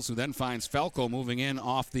for Nichols, who then finds Falco moving in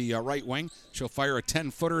off the right wing. She'll fire a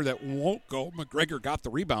 10-footer that won't go. McGregor got the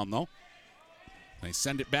rebound, though. They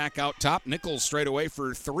send it back out top. Nichols straight away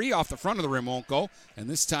for 3 off the front of the rim, won't go. And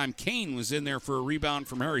this time Kane was in there for a rebound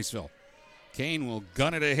from Marysville. Kane will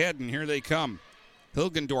gun it ahead, and here they come.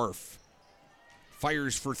 Hilgendorf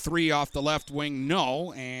fires for 3 off the left wing,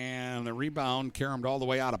 no. And the rebound caromed all the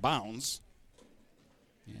way out of bounds.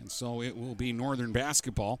 And so it will be Northern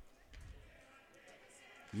basketball.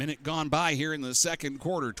 Minute gone by here in the second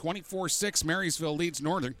quarter. 24-6, Marysville leads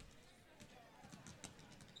Northern.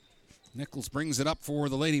 Nichols brings it up for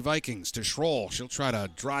the Lady Vikings to Schroll. She'll try to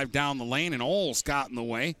drive down the lane, and Oles got in the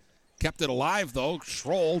way. Kept it alive, though.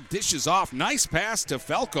 Schroll dishes off. Nice pass to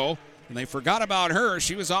Falco, and they forgot about her.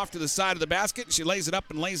 She was off to the side of the basket, and she lays it up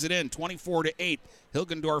and lays it in. 24-8.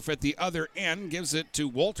 Hilgendorf at the other end gives it to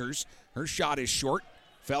Walters. Her shot is short.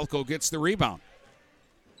 Falco gets the rebound.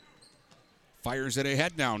 Fires it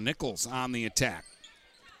ahead now. Nichols on the attack.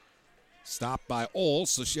 Stopped by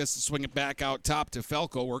Oles, so she has to swing it back out top to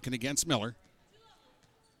Falco, working against Miller.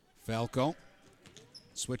 Falco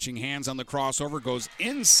switching hands on the crossover, goes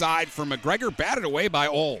inside for McGregor, batted away by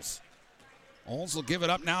Oles. Oles will give it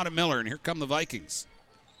up now to Miller, and here come the Vikings.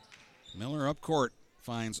 Miller up court,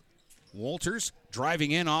 finds Walters,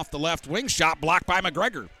 driving in off the left wing, shot blocked by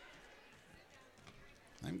McGregor.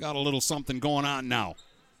 They've got a little something going on now.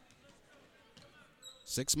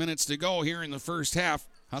 6 minutes to go here in the first half.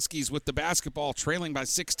 Huskies with the basketball, trailing by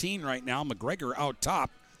 16 right now. McGregor out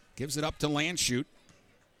top, gives it up to Landshut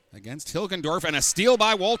against Hilgendorf, and a steal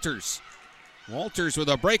by Walters. Walters with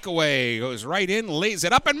a breakaway, goes right in, lays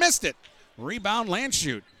it up and missed it. Rebound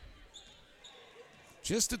Landshut.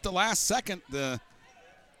 Just at the last second, the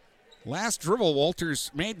last dribble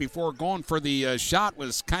Walters made before going for the shot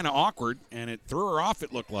was kind of awkward, and it threw her off,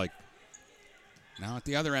 it looked like. Now at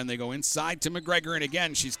the other end, they go inside to McGregor, and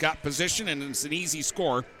again, she's got position, and it's an easy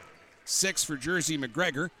score. 6 for Jersey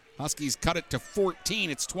McGregor. Huskies cut it to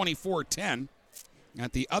 14. It's 24-10.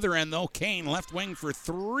 At the other end, though, Kane, left wing for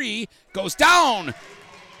 3, goes down.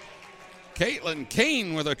 Caitlin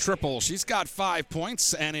Kane with a triple. She's got 5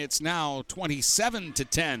 points, and it's now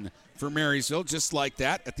 27-10 for Marysville, just like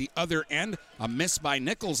that. At the other end, a miss by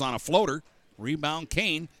Nichols on a floater. Rebound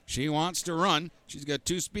Kane. She wants to run. She's got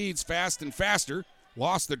 2 speeds, fast and faster.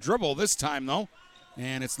 Lost the dribble this time, though.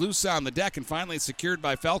 And it's loose on the deck, and finally it's secured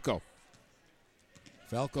by Falco.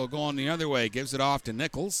 Falco going the other way. Gives it off to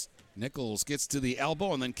Nichols. Nichols gets to the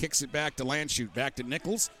elbow and then kicks it back to Landshut. Back to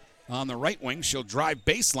Nichols on the right wing. She'll drive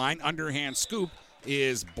baseline. Underhand scoop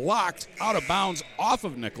is blocked out of bounds off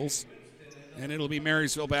of Nichols. And it'll be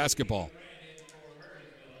Marysville basketball.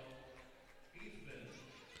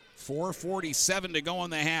 4:47 to go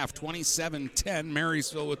in the half. 27-10,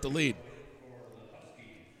 Marysville with the lead.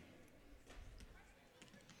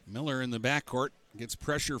 Miller in the backcourt gets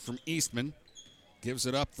pressure from Eastman. Gives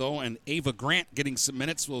it up, though, and Ava Grant getting some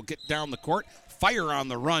minutes will get down the court. Fire on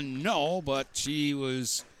the run, no, but she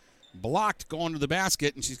was blocked going to the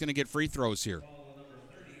basket, and she's going to get free throws here.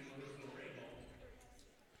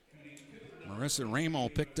 Marissa Ramo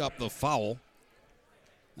picked up the foul.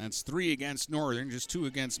 That's 3 against Northern, just 2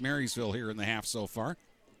 against Marysville here in the half so far.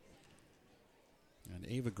 And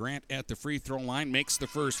Ava Grant at the free throw line makes the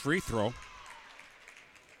first free throw.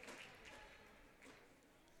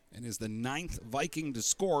 And is the 9th Viking to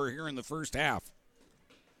score here in the first half.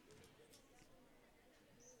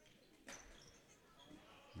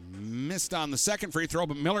 Missed on the second free throw,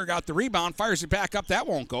 but Miller got the rebound, fires it back up. That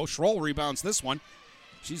won't go. Schroll rebounds this one.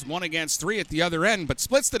 She's 1 against 3 at the other end, but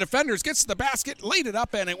splits the defenders, gets to the basket, laid it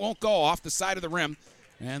up, and it won't go off the side of the rim.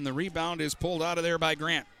 And the rebound is pulled out of there by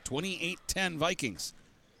Grant. 28-10 Vikings.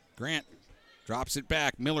 Grant drops it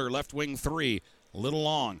back. Miller left wing 3, a little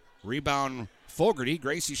long. Rebound Fogarty.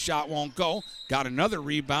 Gracie's shot won't go. Got another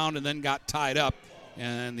rebound and then got tied up.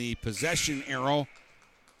 And the possession arrow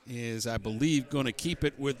is, I believe, going to keep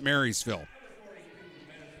it with Marysville.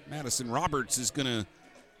 Madison Roberts is going to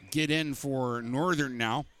get in for Northern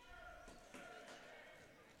now.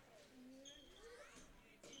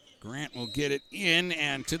 Grant will get it in,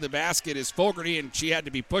 and to the basket is Fogarty, and she had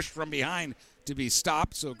to be pushed from behind to be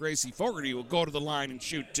stopped, so Gracie Fogarty will go to the line and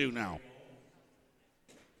shoot 2 now.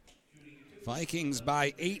 Vikings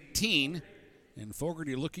by 18, and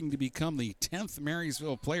Fogarty looking to become the 10th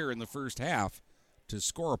Marysville player in the first half to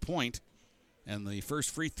score a point, and the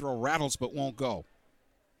first free throw rattles but won't go.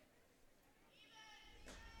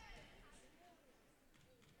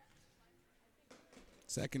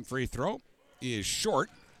 Second free throw is short.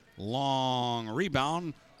 Long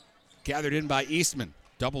rebound gathered in by Eastman.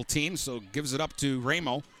 Double team, so gives it up to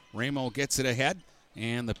Ramo. Ramo gets it ahead,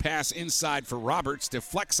 and the pass inside for Roberts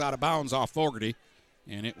deflects out of bounds off Fogarty,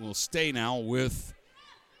 and it will stay now with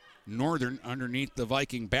Northern underneath the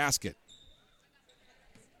Viking basket.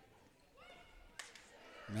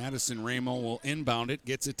 Madison Ramo will inbound it,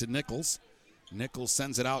 gets it to Nichols. Nichols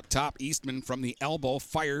sends it out top. Eastman from the elbow,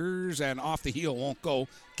 fires, and off the heel, won't go.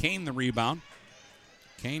 Kane the rebound.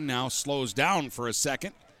 Kane now slows down for a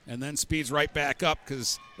second and then speeds right back up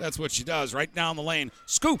because that's what she does. Right down the lane,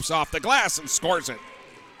 scoops off the glass and scores it.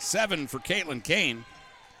 7 for Caitlin Kane,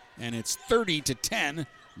 and it's 30-10.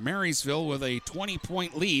 Marysville with a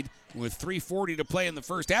 20-point lead with 3:40 to play in the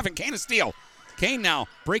first half, and Kane a steal. Kane now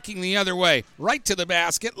breaking the other way, right to the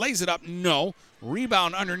basket, lays it up, no.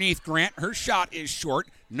 Rebound underneath Grant. Her shot is short.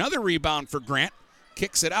 Another rebound for Grant.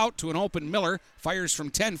 Kicks it out to an open Miller. Fires from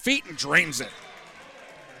 10 feet and drains it.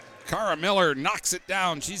 Cara Miller knocks it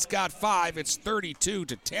down. She's got 5. It's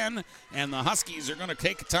 32-10, and the Huskies are going to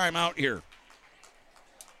take a timeout here.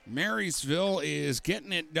 Marysville is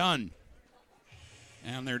getting it done,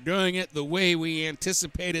 and they're doing it the way we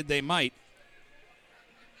anticipated they might.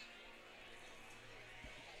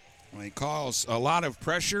 They cause a lot of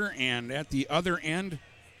pressure, and at the other end,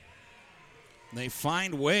 they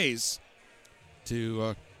find ways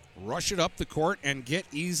to rush it up the court and get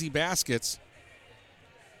easy baskets.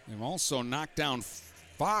 They've also knocked down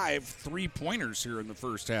 5 3-pointers here in the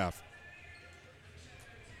first half.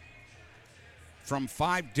 From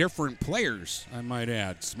 5 different players, I might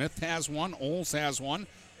add. Smith has 1, Oles has 1,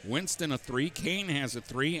 Winston a 3, Kane has a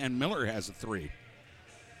 3, and Miller has a 3.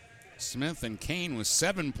 Smith and Kane with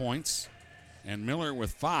 7 points, and Miller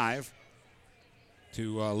with 5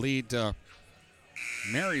 to lead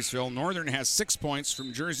Marysville. Northern has 6 points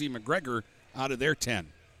from Jersey McGregor out of their 10.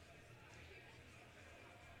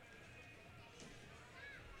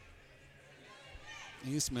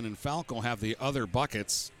 Eastman and Falco have the other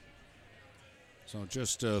buckets. So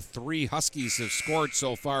just 3 Huskies have scored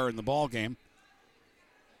so far in the ball game.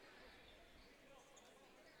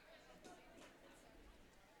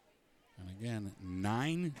 And again,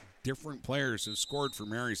 9 different players have scored for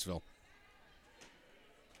Marysville.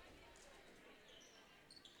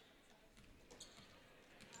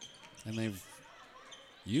 And they've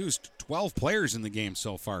used 12 players in the game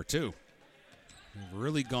so far, too. They've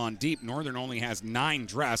really gone deep. Northern only has 9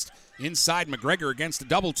 dressed. Inside, McGregor against a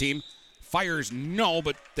double team. Fires no,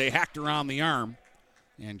 but they hacked around the arm.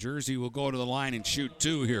 And Jersey will go to the line and shoot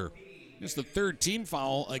 2 here. It's the 3rd team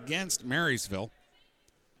foul against Marysville.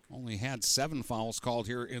 Only had 7 fouls called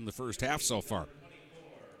here in the first half so far.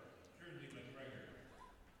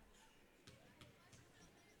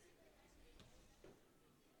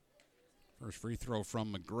 First free throw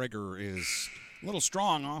from McGregor is a little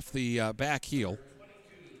strong off the back heel.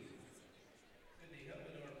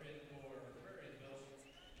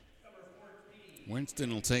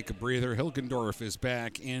 Winston will take a breather. Hilgendorf is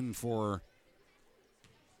back in for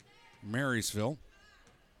Marysville.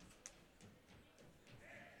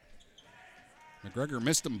 McGregor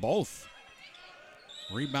missed them both.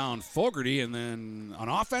 Rebound Fogarty, and then an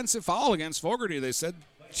offensive foul against Fogarty. They said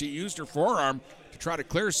she used her forearm to try to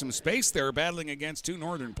clear some space there, battling against 2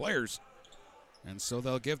 Northern players. And so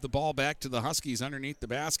they'll give the ball back to the Huskies underneath the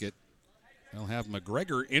basket. They'll have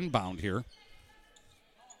McGregor inbound here.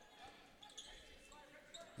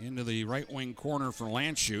 Into the right wing corner for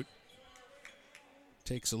Landshut.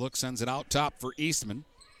 Takes a look, sends it out top for Eastman.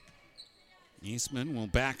 Eastman will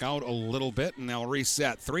back out a little bit, and they'll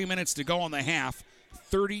reset. 3 minutes to go in the half.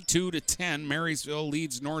 32-10, Marysville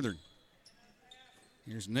leads Northern.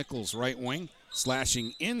 Here's Nichols, right wing,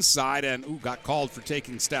 slashing inside, and got called for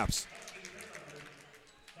taking steps.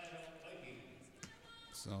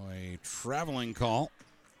 So a traveling call.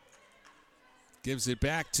 Gives it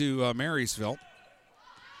back to Marysville.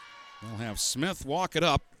 They'll have Smith walk it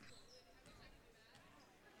up.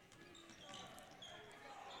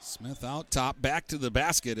 Smith out top, back to the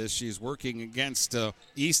basket as she's working against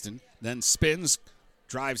Easton. Then spins,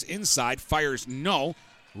 drives inside, fires no.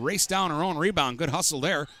 Race down her own rebound. Good hustle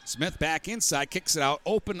there. Smith back inside, kicks it out.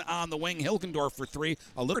 Open on the wing. Hilgendorf for 3.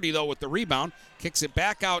 A Liberty, though, with the rebound. Kicks it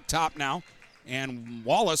back out top now. And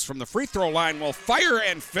Wallace from the free throw line will fire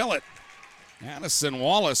and fill it. Addison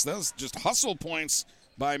Wallace, those just hustle points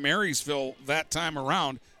by Marysville that time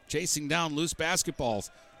around, chasing down loose basketballs.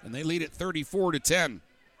 And they lead it 34-10.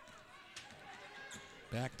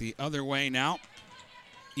 Back the other way now.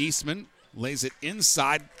 Eastman lays it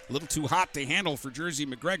inside. A little too hot to handle for Jersey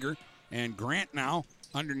McGregor. And Grant now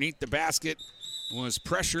underneath the basket was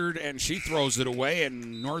pressured, and she throws it away,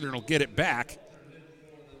 and Northern will get it back.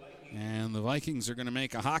 And the Vikings are going to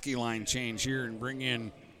make a hockey line change here and bring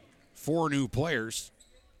in 4 new players.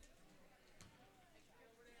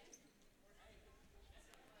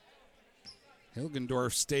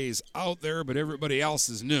 Hilgendorf stays out there, but everybody else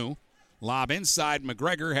is new. Lob inside.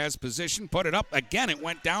 McGregor has position. Put it up. Again, it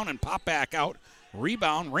went down and popped back out.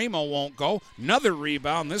 Rebound, Ramo won't go. Another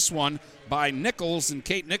rebound, this one by Nichols, and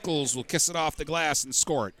Kate Nichols will kiss it off the glass and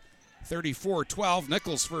score it. 34-12,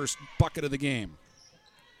 Nichols' first bucket of the game.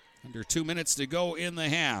 Under 2 minutes to go in the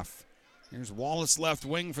half. Here's Wallace left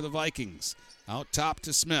wing for the Vikings. Out top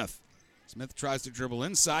to Smith. Smith tries to dribble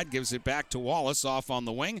inside, gives it back to Wallace off on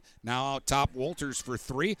the wing. Now out top, Walters for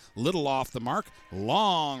three. Little off the mark.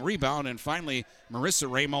 Long rebound, and finally Marissa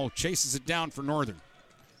Ramo chases it down for Northern.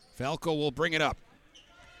 Falco will bring it up.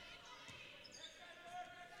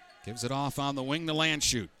 Gives it off on the wing to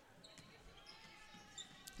Landshut.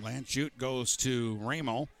 Landshut goes to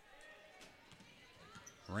Ramo.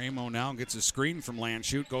 Ramo now gets a screen from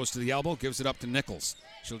Landshut, goes to the elbow, gives it up to Nichols.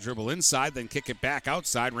 She'll dribble inside, then kick it back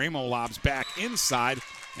outside. Ramo lobs back inside,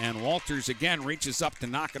 and Walters again reaches up to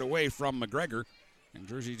knock it away from McGregor. And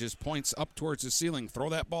Jersey just points up towards the ceiling. Throw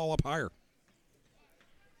that ball up higher.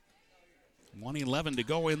 1:11 to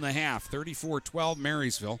go in the half. 34-12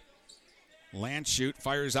 Marysville. Landshut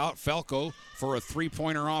fires out. Falco for a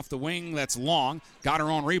three-pointer off the wing. That's long. Got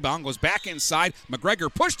her own rebound. Goes back inside.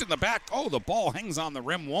 McGregor pushed in the back. Oh, the ball hangs on the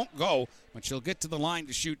rim. Won't go, but she'll get to the line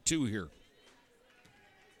to shoot two here.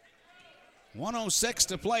 1:06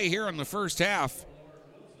 to play here in the first half.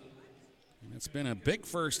 And it's been a big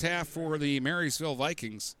first half for the Marysville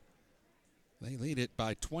Vikings. They lead it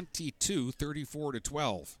by 22,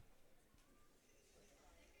 34-12.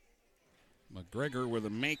 McGregor with a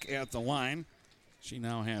make at the line. She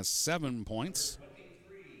now has 7 points.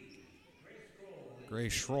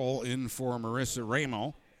 Grace Schroll in for Marissa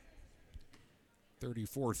Ramo.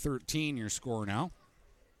 34-13 your score now.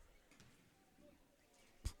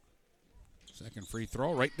 Second free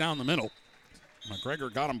throw right down the middle.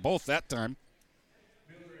 McGregor got them both that time.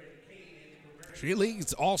 She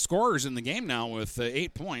leads all scorers in the game now with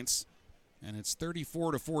 8 points, and it's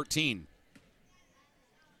 34-14.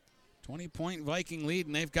 20-point Viking lead,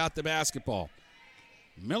 and they've got the basketball.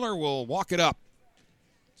 Miller will walk it up.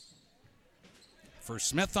 For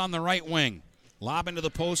Smith on the right wing. Lob into the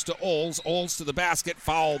post to Oles. Oles to the basket,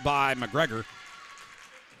 fouled by McGregor.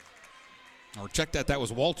 Or check that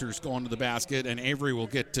was Walters going to the basket, and Avery will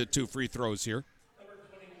get to 2 free throws here.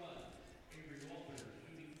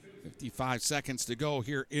 55 seconds to go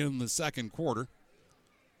here in the second quarter.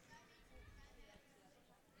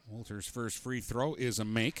 Walters' first free throw is a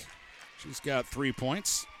make. She's got 3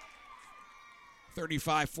 points.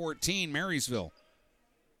 35-14 Marysville.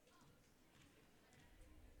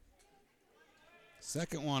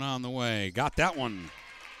 Second one on the way. Got that one.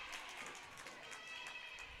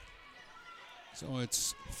 So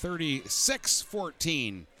it's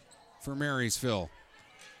 36-14 for Marysville.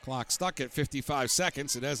 Clock stuck at 55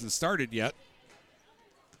 seconds. It hasn't started yet.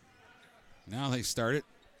 Now they start it.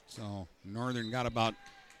 So Northern got about,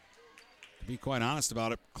 to be quite honest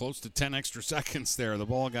about it, close to 10 extra seconds there. The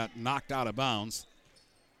ball got knocked out of bounds.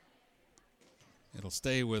 It'll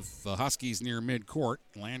stay with the Huskies near midcourt.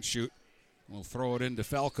 Landshut will throw it into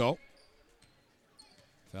Falco.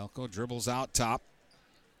 Falco dribbles out top.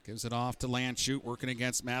 Gives it off to Landshut, working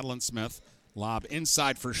against Madeline Smith. Lob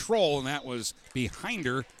inside for Schroll, and that was behind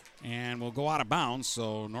her and will go out of bounds,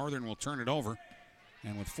 so Northern will turn it over.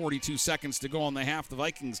 And with 42 seconds to go in the half, the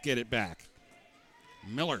Vikings get it back.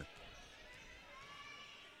 Miller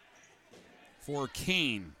for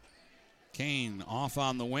Kane. Kane off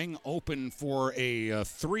on the wing, open for a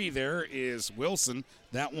three. There is Wilson.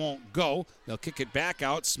 That won't go. They'll kick it back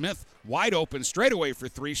out. Smith wide open straight away for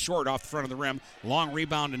three, short off the front of the rim. Long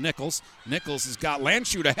rebound to Nichols. Nichols has got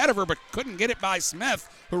Landshut ahead of her, but couldn't get it by Smith,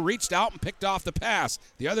 who reached out and picked off the pass.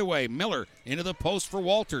 The other way, Miller into the post for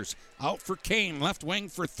Walters. Out for Kane, left wing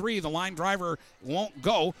for three. The line driver won't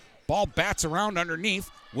go. Ball bats around underneath.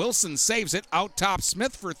 Wilson saves it. Out top,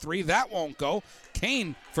 Smith for three. That won't go.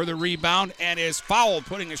 Kane for the rebound and is fouled,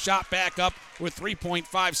 putting a shot back up with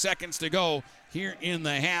 3.5 seconds to go here in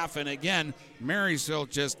the half. And again, Marysville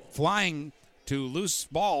just flying to loose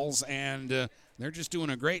balls, and they're just doing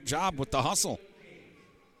a great job with the hustle.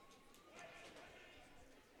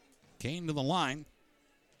 Kane to the line.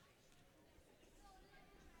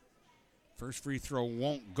 First free throw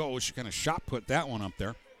won't go. She kind of shot put that one up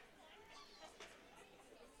there.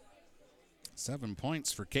 7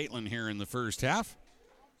 points for Caitlin here in the first half.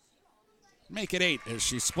 Make it 8 as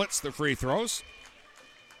she splits the free throws.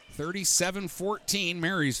 37-14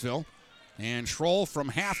 Marysville. And Schroll from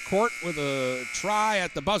half court with a try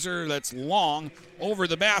at the buzzer that's long over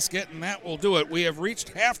the basket, and that will do it. We have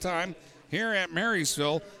reached halftime here at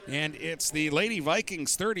Marysville, and it's the Lady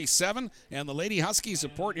Vikings 37 and the Lady Huskies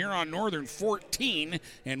of Port Huron Northern 14.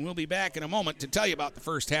 And we'll be back in a moment to tell you about the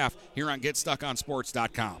first half here on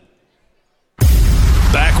GetStuckOnSports.com.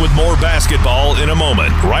 Back with more basketball in a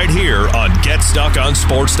moment, right here on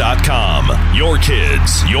GetStuckOnSports.com. Your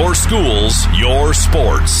kids, your schools, your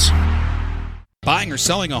sports. Buying or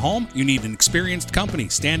selling a home? You need an experienced company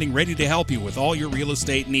standing ready to help you with all your real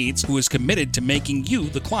estate needs, who is committed to making you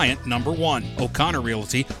the client number one. O'Connor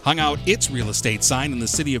Realty hung out its real estate sign in the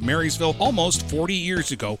city of Marysville almost 40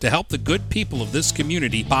 years ago to help the good people of this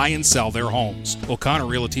community buy and sell their homes. O'Connor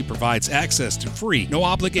Realty provides access to free,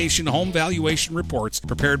 no-obligation home valuation reports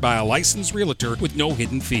prepared by a licensed realtor with no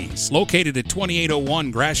hidden fees. Located at 2801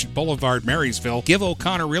 Gratiot Boulevard, Marysville, give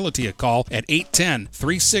O'Connor Realty a call at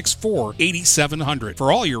 810-364-8700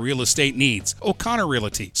 for all your real estate needs. O'Connor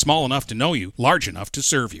Realty, small enough to know you, large enough to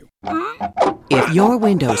serve you. If your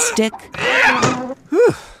windows stick,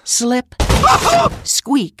 slip,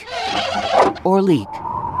 squeak, or leak,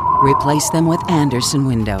 replace them with Andersen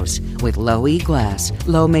windows. With low E-glass,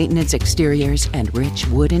 low maintenance exteriors, and rich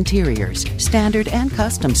wood interiors, standard and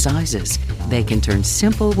custom sizes, they can turn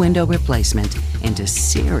simple window replacement into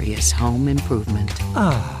serious home improvement.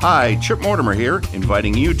 Hi, Chip Mortimer here,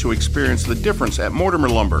 inviting you to experience the difference at Mortimer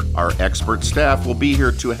Lumber. Our expert staff will be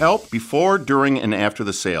here to help before, during, and after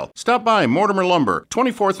the sale. Stop by Mortimer Lumber,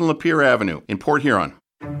 24th and Lapeer Avenue in Port Huron.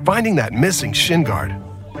 Finding that missing shin guard,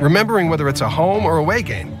 remembering whether it's a home or away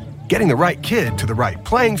game, getting the right kid to the right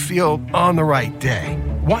playing field on the right day.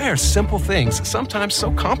 Why are simple things sometimes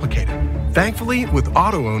so complicated? Thankfully, with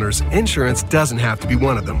auto owners, insurance doesn't have to be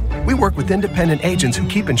one of them. We work with independent agents who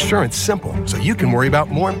keep insurance simple so you can worry about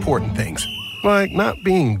more important things, like not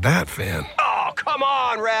being that fan. Oh, come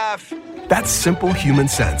on, ref! That's simple human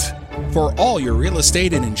sense. For all your real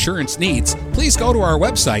estate and insurance needs, please go to our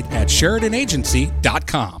website at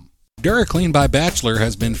SheridanAgency.com. DuraClean by Bachelor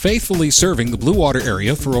has been faithfully serving the Blue Water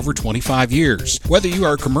area for over 25 years. Whether you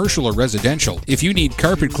are commercial or residential, if you need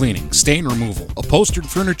carpet cleaning, stain removal, upholstered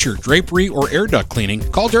furniture, drapery, or air duct cleaning,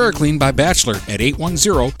 call DuraClean by Bachelor at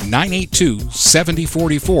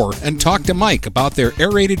 810-982-7044 and talk to Mike about their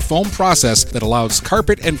aerated foam process that allows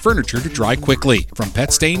carpet and furniture to dry quickly. From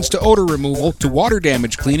pet stains to odor removal to water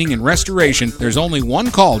damage cleaning and restoration, there's only one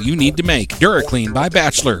call you need to make. DuraClean by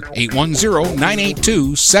Bachelor,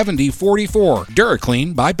 810-982-7044.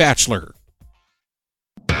 DuraClean by Bachelor.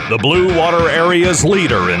 The Blue Water Area's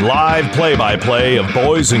leader in live play-by-play of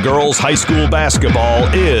boys and girls high school basketball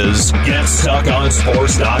is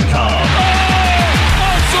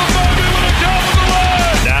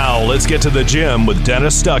GetStuckOnSports.com. Now let's get to the gym with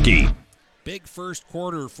Dennis Stuckey. Big first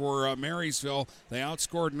quarter for Marysville. They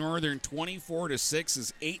outscored Northern 24-6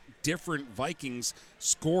 as 8 different Vikings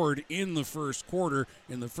scored in the first quarter.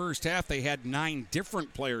 In the first half, they had 9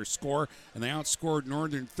 different players score, and they outscored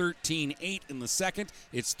Northern 13-8 in the second.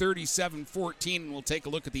 It's 37-14, and we'll take a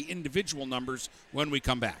look at the individual numbers when we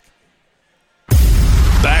come back.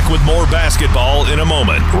 Back with more basketball in a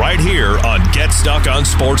moment, right here on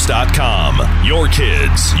GetStuckOnSports.com. Your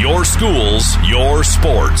kids, your schools, your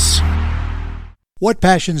sports. What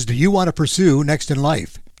passions do you want to pursue next in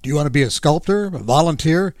life? Do you want to be a sculptor, a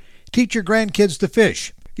volunteer, teach your grandkids to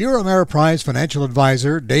fish? Your Ameriprise financial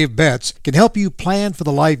advisor, Dave Betts, can help you plan for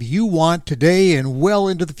the life you want today and well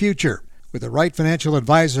into the future. With the right financial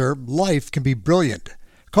advisor, life can be brilliant.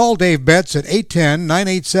 Call Dave Betts at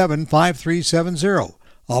 810-987-5370.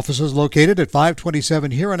 Office is located at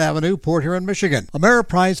 527 Huron Avenue, Port Huron, Michigan.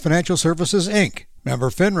 Ameriprise Financial Services, Inc.,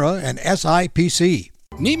 member FINRA and SIPC.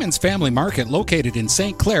 Neiman's Family Market, located in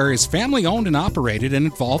St. Clair, is family-owned and operated and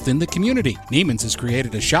involved in the community. Neiman's has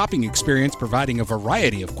created a shopping experience providing a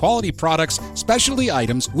variety of quality products, specialty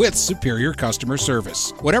items with superior customer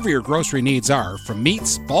service. Whatever your grocery needs are, from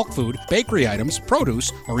meats, bulk food, bakery items,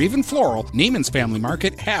 produce, or even floral, Neiman's Family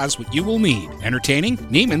Market has what you will need. Entertaining?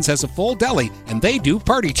 Neiman's has a full deli, and they do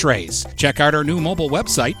party trays. Check out our new mobile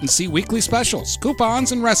website and see weekly specials,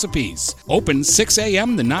 coupons, and recipes. Open 6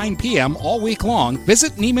 a.m. to 9 p.m. all week long.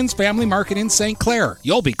 Visit Neiman's Family Market in St. Clair.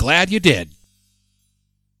 You'll be glad you did.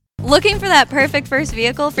 Looking for that perfect first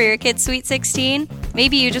vehicle for your kid's Sweet 16?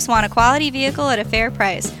 Maybe you just want a quality vehicle at a fair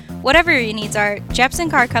price. Whatever your needs are, Jepson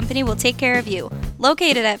Car Company will take care of you.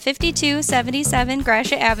 Located at 5277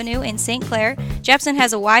 Gratiot Avenue in St. Clair, Jepson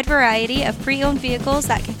has a wide variety of pre-owned vehicles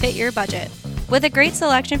that can fit your budget. With a great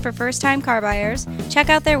selection for first-time car buyers, check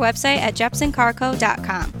out their website at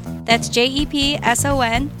jepsoncarco.com. That's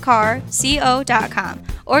JEPSONCARCO.com.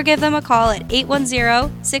 Or give them a call at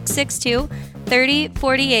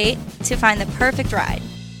 810-662-3048 to find the perfect ride.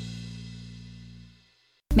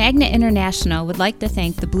 Magna International would like to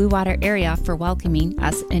thank the Blue Water area for welcoming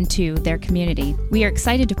us into their community. We are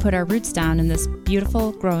excited to put our roots down in this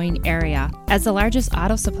beautiful, growing area. As the largest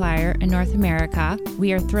auto supplier in North America,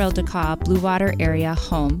 we are thrilled to call Blue Water area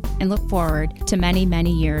home and look forward to many,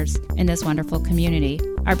 many years in this wonderful community.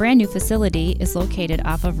 Our brand new facility is located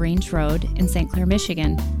off of Range Road in St. Clair,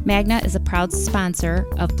 Michigan. Magna is a proud sponsor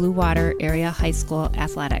of Blue Water Area High School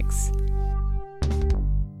athletics.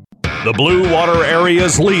 The Blue Water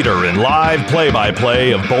Area's leader in live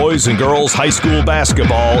play-by-play of boys and girls high school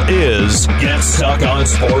basketball is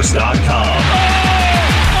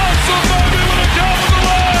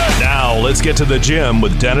GetStuckOnSports.com. Now let's get to the gym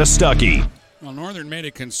with Dennis Stuckey. Well, Northern made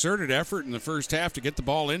a concerted effort in the first half to get the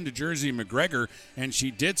ball into Jersey McGregor, and she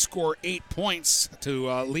did score 8 points to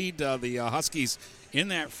lead the Huskies in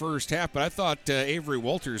that first half, but I thought Avery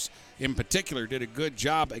Walters in particular did a good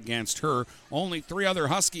job against her. Only 3 other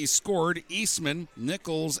Huskies scored: Eastman,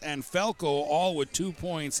 Nichols, and Falco, all with 2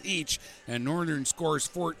 points each, and Northern scores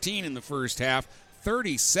 14 in the first half.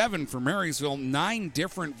 37 for Marysville. 9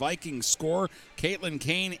 different Vikings score. Caitlin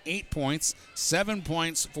Kane, 8 points. 7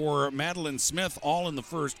 points for Madeline Smith, all in the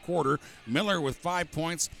first quarter. Miller with 5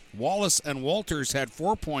 points. Wallace and Walters had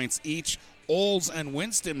 4 points each. Olds and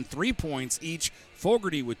Winston, 3 points each.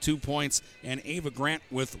 Fogarty with 2 points, and Ava Grant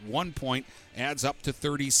with 1 point, adds up to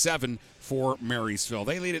 37 for Marysville.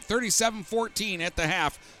 They lead at 37-14 at the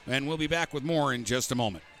half, and we'll be back with more in just a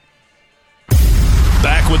moment.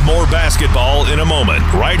 Back with more basketball in a moment,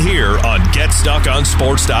 right here on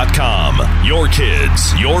GetStuckOnSports.com. Your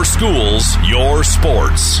kids, your schools, your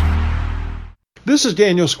sports. This is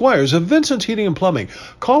Daniel Squires of Vincent's Heating and Plumbing.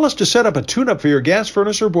 Call us to set up a tune-up for your gas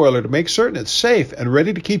furnace or boiler to make certain it's safe and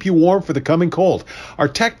ready to keep you warm for the coming cold. Our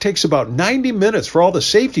tech takes about 90 minutes for all the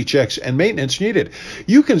safety checks and maintenance needed.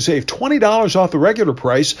 You can save $20 off the regular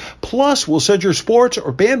price, plus we'll send your sports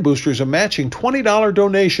or band boosters a matching $20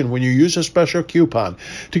 donation when you use a special coupon.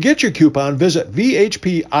 To get your coupon, visit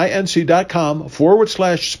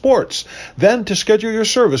vhpinc.com/sports. Then to schedule your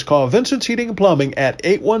service, call Vincent's Heating and Plumbing at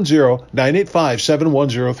 810-985-7103.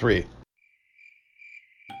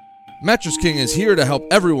 Mattress King is here to help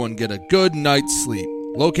everyone get a good night's sleep.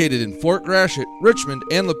 Located in Fort Gratiot, Richmond,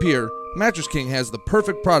 and Lapeer, Mattress King has the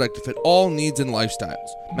perfect product to fit all needs and lifestyles.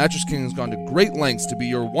 Mattress King has gone to great lengths to be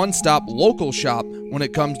your one-stop local shop when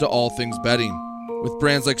it comes to all things bedding. With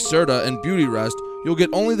brands like Serta and Beautyrest, you'll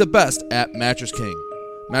get only the best at Mattress King.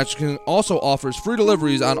 Mattress King also offers free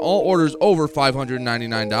deliveries on all orders over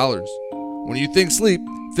 $599. When you think sleep,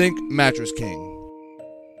 think Mattress King.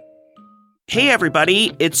 Hey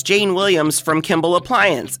everybody, it's Jane Williams from Kimball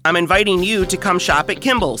Appliance. I'm inviting you to come shop at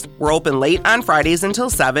Kimball's. We're open late on Fridays until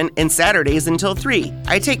 7 and Saturdays until 3.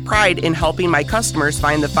 I take pride in helping my customers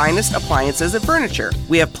find the finest appliances and furniture.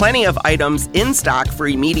 We have plenty of items in stock for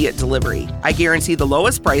immediate delivery. I guarantee the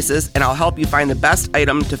lowest prices, and I'll help you find the best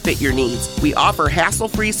item to fit your needs. We offer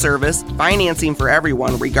hassle-free service, financing for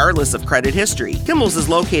everyone regardless of credit history. Kimball's is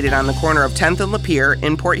located on the corner of 10th and Lapeer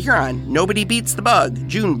in Port Huron. Nobody beats the bug,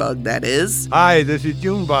 Junebug that is. Hi, this is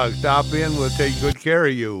Junebug. Stop in, we'll take good care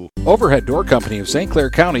of you. Overhead Door Company of St. Clair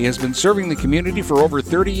County has been serving the community for over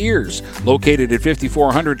 30 years. Located at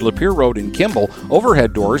 5400 Lapeer Road in Kimball,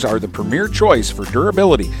 Overhead Doors are the premier choice for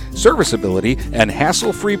durability, serviceability, and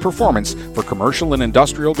hassle-free performance for commercial and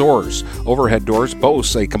industrial doors. Overhead Doors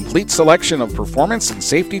boasts a complete selection of performance and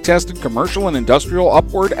safety-tested commercial and industrial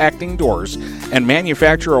upward-acting doors and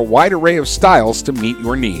manufacture a wide array of styles to meet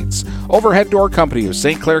your needs. Overhead Door Company of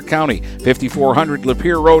St. Clair County, 5400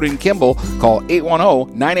 Lapeer Road in Kimball. Call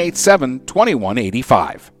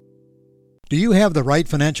 810-987-2185. Do you have the right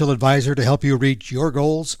financial advisor to help you reach your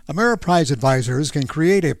goals? Ameriprise Advisors can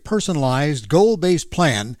create a personalized, goal-based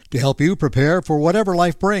plan to help you prepare for whatever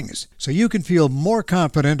life brings, so you can feel more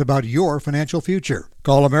confident about your financial future.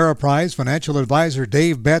 Call Ameriprise Financial Advisor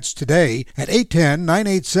Dave Betts today at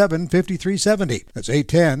 810-987-5370. That's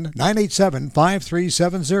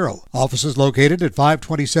 810-987-5370. Office is located at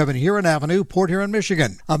 527 Huron Avenue, Port Huron,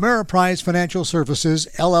 Michigan. Ameriprise Financial Services,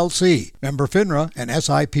 LLC. Member FINRA and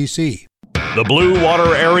SIPC. The Blue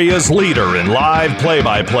Water Area's leader in live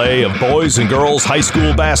play-by-play of boys and girls high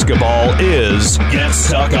school basketball is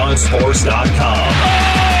GetStuckOnSports.com.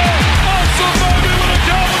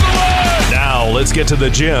 Now let's get to the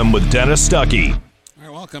gym with Dennis Stuckey. All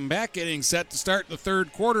right, welcome back. Getting set to start the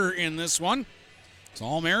third quarter in this one. It's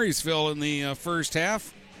all Marysville in the first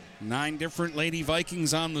half. 9 different Lady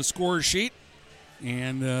Vikings on the score sheet.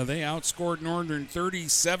 And they outscored Northern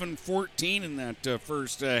 37-14 in that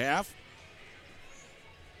first half.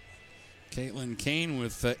 Caitlin Kane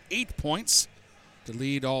with 8 points. to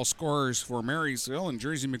lead all scorers for Marysville, and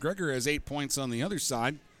Jersey McGregor has 8 points on the other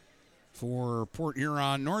side for Port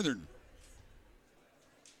Huron Northern.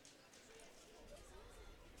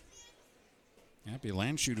 Happy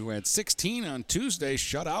Landshut, who had 16 on Tuesday,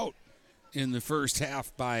 shut out in the first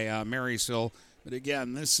half by Marysville. But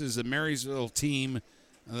again, this is a Marysville team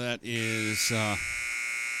that is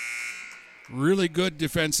really good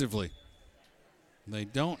defensively. They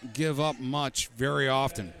don't give up much very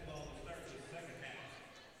often.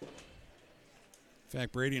 In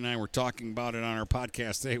fact, Brady and I were talking about it on our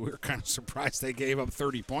podcast today. We were kind of surprised they gave up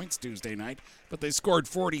 30 points Tuesday night, but they scored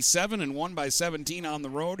 47 and won by 17 on the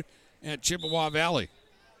road at Chippewa Valley.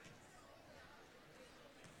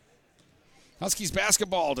 Huskies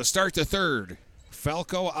basketball to start the third.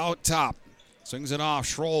 Falco out top. Swings it off.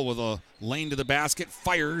 Schroll with a lane to the basket.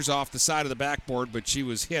 Fires off the side of the backboard, but she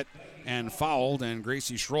was hit and fouled, and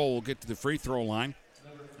Gracie Schroll will get to the free throw line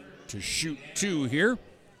to shoot 2 here.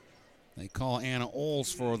 They call Anna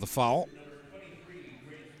Oles for the foul.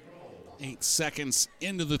 8 seconds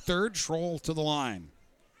into the third. Schroll to the line.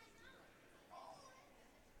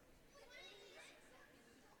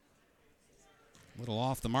 Little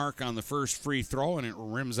off the mark on the first free throw, and it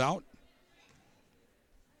rims out.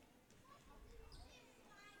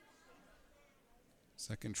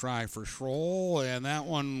 Second try for Schroll, and that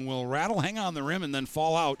one will rattle, hang on the rim, and then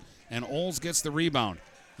fall out, and Oles gets the rebound.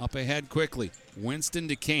 Up ahead quickly. Winston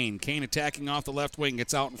to Kane. Kane attacking off the left wing.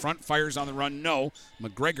 Gets out in front. Fires on the run. No.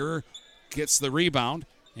 McGregor gets the rebound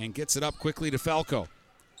and gets it up quickly to Falco.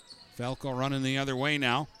 Falco running the other way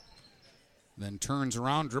now. Then turns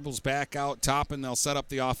around, dribbles back out top, and they'll set up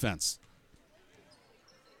the offense.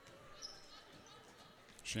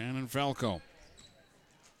 Shannon Falco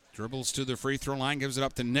dribbles to the free throw line, gives it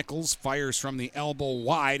up to Nichols. Fires from the elbow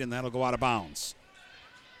wide, and that'll go out of bounds.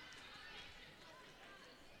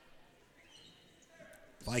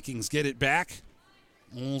 Vikings get it back.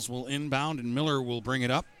 Oles will inbound, and Miller will bring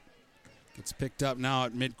it up. Gets picked up now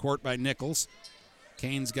at midcourt by Nichols.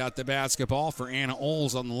 Kane's got the basketball for Anna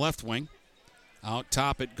Oles on the left wing. Out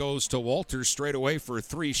top it goes to Walters straight away for a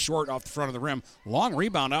 3 short off the front of the rim. Long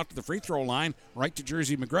rebound out to the free throw line, right to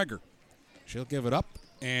Jersey McGregor. She'll give it up,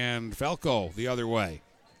 and Falco the other way.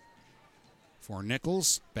 For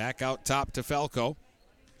Nichols, back out top to Falco.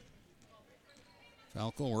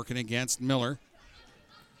 Falco working against Miller.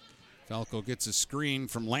 Falco gets a screen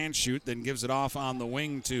from Landshut, then gives it off on the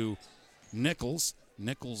wing to Nichols.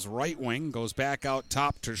 Nichols right wing, goes back out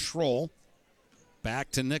top to Schroll.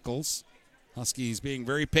 Back to Nichols. Huskies being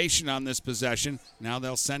very patient on this possession. Now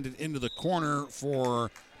they'll send it into the corner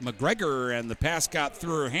for McGregor, and the pass got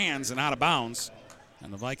through her hands and out of bounds.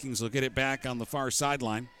 And the Vikings will get it back on the far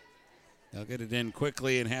sideline. They'll get it in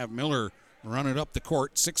quickly and have Miller run it up the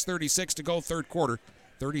court. 6:36 to go, third quarter.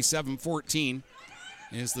 37-14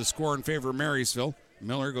 is the score in favor of Marysville.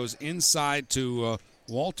 Miller goes inside to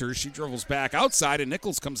Walters. She dribbles back outside, and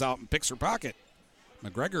Nichols comes out and picks her pocket.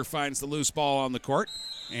 McGregor finds the loose ball on the court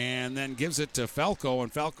and then gives it to Falco,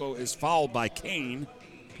 and Falco is fouled by Kane,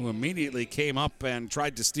 who immediately came up and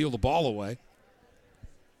tried to steal the ball away.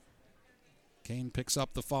 Kane picks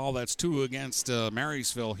up the foul. That's 2 against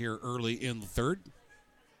Marysville here early in the third.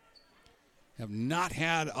 Have not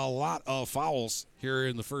had a lot of fouls here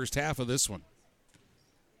in the first half of this one.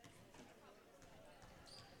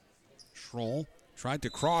 Schroll tried to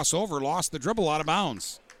cross over, lost the dribble, out of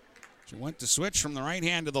bounds. She went to switch from the right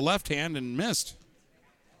hand to the left hand and missed.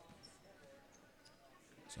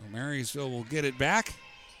 So Marysville will get it back.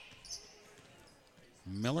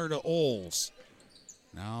 Miller to Oles.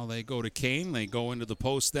 Now they go to Kane. They go into the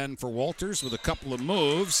post then for Walters with a couple of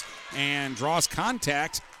moves and draws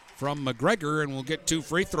contact from McGregor and will get 2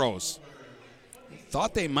 free throws.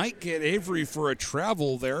 Thought they might get Avery for a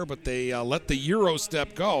travel there, but they let the Euro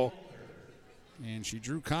step go. And she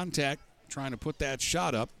drew contact trying to put that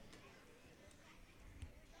shot up.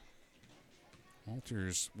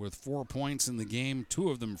 Walters with 4 points in the game, 2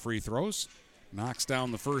 of them free throws. Knocks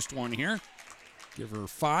down the first one here. Give her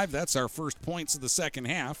 5. That's our first points of the second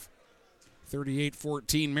half.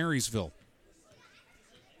 38-14 Marysville.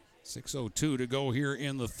 6:02 to go here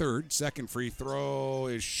in the third. Second free throw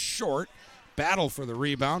is short. Battle for the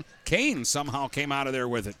rebound. Kane somehow came out of there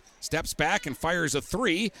with it. Steps back and fires a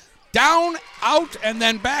 3. Down, out, and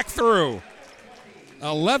then back through.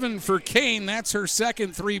 11 for Kane. That's her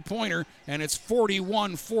second three-pointer, and it's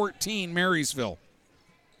 41-14 Marysville.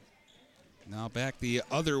 Now back the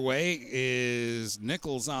other way is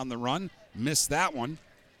Nichols on the run. Missed that one.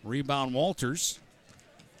 Rebound Walters.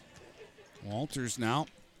 Walters now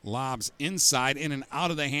lobs inside, in and out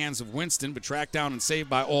of the hands of Winston, but tracked down and saved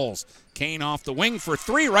by Oles. Kane off the wing for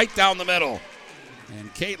 3, right down the middle.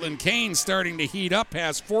 And Caitlin Kane starting to heat up,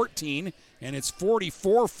 has 14, and it's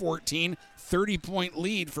 44-14, 30-point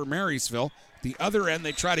lead for Marysville. The other end,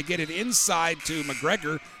 they try to get it inside to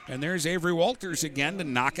McGregor, and there's Avery Walters again to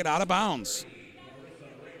knock it out of bounds.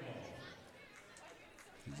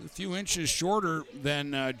 He's a few inches shorter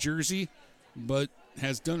than Jersey, but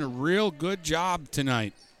has done a real good job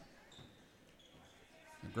tonight.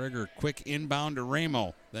 McGregor, quick inbound to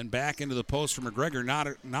Ramo. Then back into the post for McGregor. Not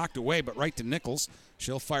knocked away, but right to Nichols.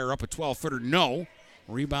 She'll fire up a 12-footer. No.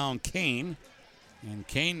 Rebound Kane. And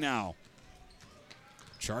Kane now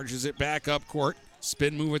charges it back up court.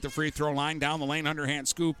 Spin move at the free throw line. Down the lane. Underhand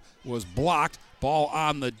scoop was blocked. Ball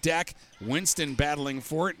on the deck. Winston battling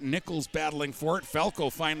for it. Nichols battling for it. Falco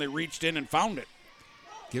finally reached in and found it.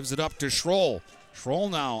 Gives it up to Schroll. Schroll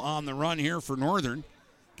now on the run here for Northern.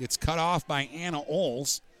 Gets cut off by Anna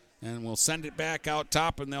Oles, and will send it back out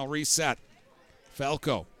top, and they'll reset.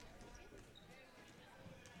 Falco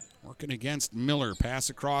working against Miller. Pass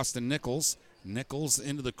across to Nichols. Nichols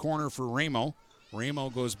into the corner for Ramo. Ramo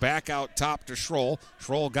goes back out top to Schroll.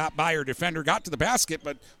 Schroll got by her defender, got to the basket,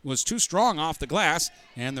 but was too strong off the glass,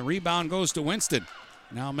 and the rebound goes to Winston.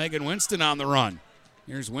 Now Megan Winston on the run.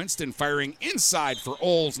 Here's Winston firing inside for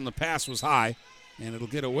Oles, and the pass was high, and it'll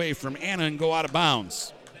get away from Anna and go out of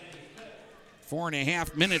bounds.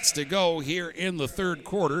 4.5 minutes to go here in the third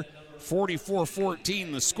quarter.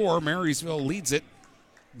 44-14 the score. Marysville leads it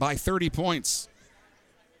by 30 points.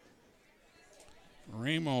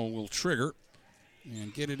 Ramo will trigger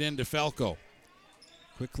and get it into Falco.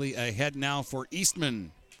 Quickly ahead now for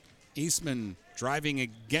Eastman. Eastman driving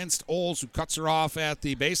against Oles, who cuts her off at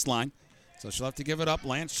the baseline. So she'll have to give it up.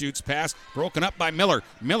 Lance shoots pass, broken up by Miller.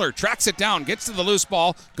 Miller tracks it down, gets to the loose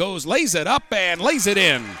ball, lays it up, and lays it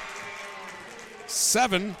in.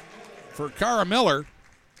 7 for Cara Miller.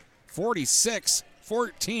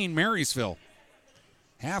 46-14 Marysville.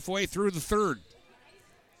 Halfway through the third.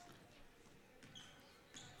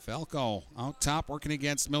 Falco out top working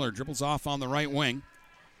against Miller. Dribbles off on the right wing.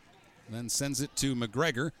 Then sends it to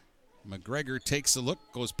McGregor. McGregor takes a look,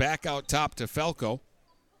 goes back out top to Falco.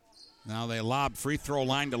 Now they lob free throw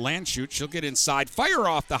line to Landshut. She'll get inside, fire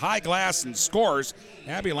off the high glass, and scores.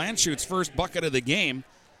 Abby Landshut's first bucket of the game,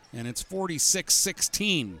 and it's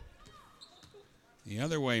 46-16. The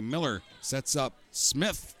other way, Miller sets up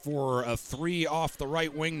Smith for a three off the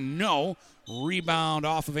right wing. No. Rebound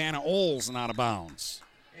off of Anna Oles and out of bounds.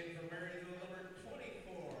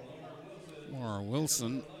 Laura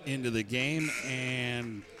Wilson into the game,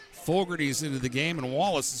 and Fogarty's into the game, and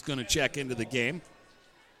Wallace is going to check into the game.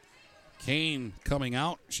 Kane coming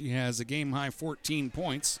out. She has a game-high 14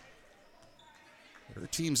 points. Her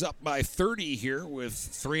team's up by 30 here with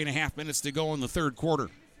 3.5 minutes to go in the third quarter.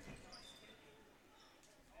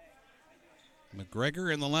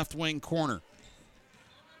 McGregor in the left wing corner.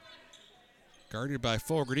 Guarded by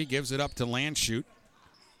Fogarty, gives it up to Landshut.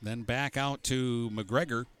 Then back out to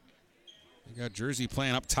McGregor. You got Jersey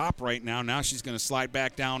playing up top right now. Now she's going to slide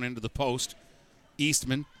back down into the post.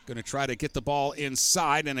 Eastman going to try to get the ball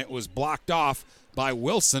inside, and it was blocked off by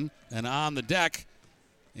Wilson. And on the deck,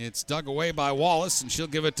 it's dug away by Wallace, and she'll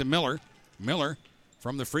give it to Miller. Miller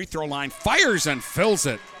from the free throw line fires and fills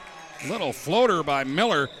it. Little floater by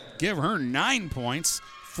Miller. Give her 9 points.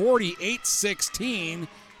 48-16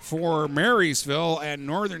 for Marysville, and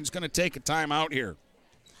Northern's going to take a timeout here.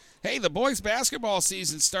 Hey, the boys basketball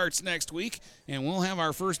season starts next week, and we'll have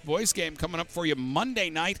our first boys game coming up for you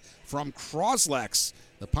Monday night from Croslex.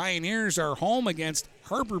 The Pioneers are home against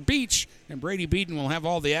Harbor Beach, and Brady Beaton will have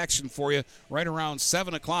all the action for you right around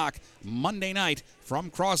 7 o'clock Monday night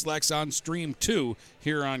from Croslex on Stream 2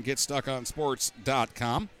 here on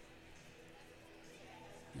GetStuckOnSports.com.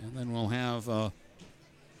 And then we'll have a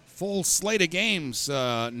full slate of games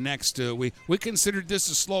next week. We considered this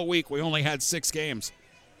a slow week. We only had 6 games.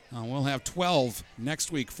 We'll have 12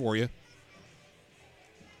 next week for you.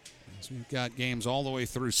 So we've got games all the way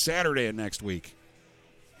through Saturday of next week.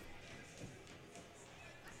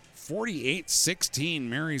 48-16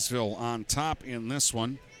 Marysville on top in this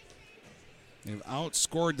one. They've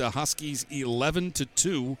outscored the Huskies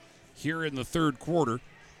 11-2 here in the third quarter.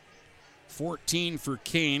 14 for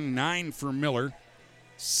Kane, 9 for Miller,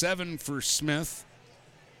 7 for Smith,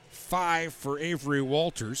 5 for Avery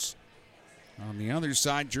Walters. On the other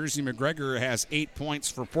side, Jersey McGregor has 8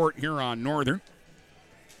 points for Port Huron Northern.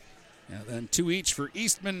 And then 2 each for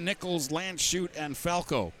Eastman, Nichols, Landshut, and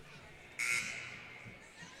Falco.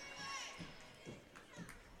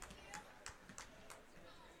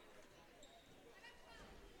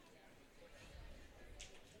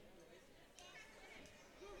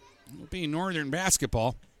 It'll be Northern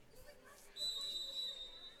basketball.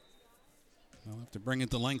 They'll have Have to bring it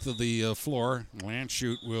the length of the floor.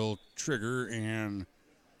 Landshut will trigger, and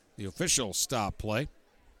the official stop play.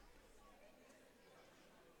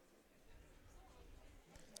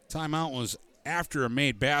 Timeout was after a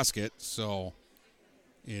made basket, so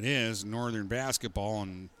it is Northern basketball,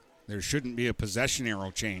 and there shouldn't be a possession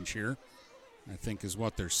arrow change here, I think is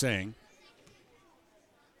what they're saying.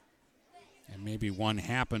 And maybe one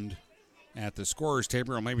happened at the scorer's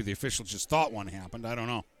table, or maybe the official just thought one happened. I don't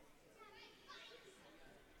know.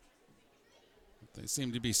 But they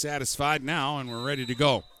seem to be satisfied now, and we're ready to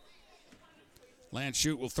go.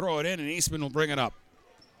 Landshut will throw it in, and Eastman will bring it up.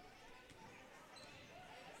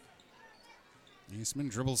 Eastman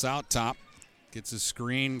dribbles out top, gets a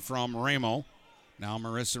screen from Ramo. Now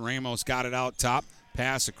Marissa Ramos got it out top.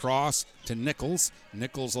 Pass across to Nichols.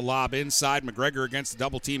 Nichols a lob inside. McGregor against the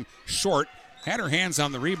double team short. Had her hands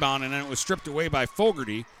on the rebound, and then it was stripped away by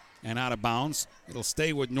Fogarty and out of bounds. It'll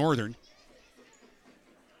stay with Northern.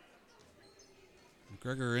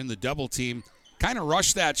 McGregor in the double team. Kind of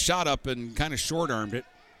rushed that shot up and kind of short-armed it.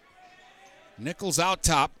 Nichols out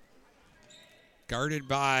top. Guarded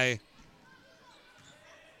by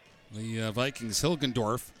the Vikings,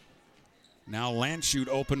 Hilgendorf. Now Landshut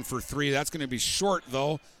open for three. That's going to be short,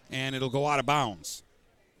 though, and it'll go out of bounds.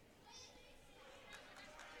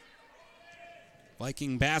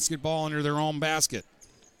 Viking basketball under their own basket.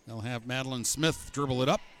 They'll have Madeline Smith dribble it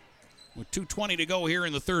up with 2:20 to go here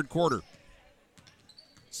in the third quarter.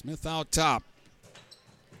 Smith out top.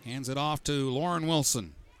 Hands it off to Lauren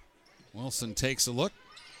Wilson. Wilson takes a look.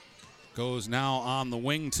 Goes now on the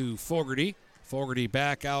wing to Fogarty. Fogarty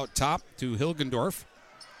back out top to Hilgendorf.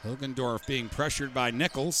 Hilgendorf being pressured by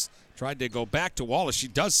Nichols. Tried to go back to Wallace. She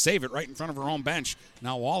does save it right in front of her own bench.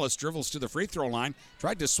 Now Wallace dribbles to the free throw line.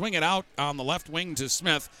 Tried to swing it out on the left wing to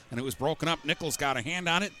Smith, and it was broken up. Nichols got a hand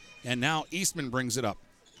on it, and now Eastman brings it up.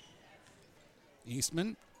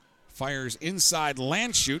 Eastman fires inside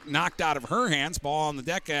Landshut, knocked out of her hands. Ball on the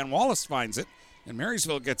deck, and Wallace finds it, and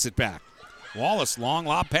Marysville gets it back. Wallace, long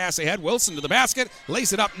lob pass ahead. Wilson to the basket.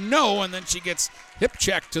 Lays it up, no, and then she gets hip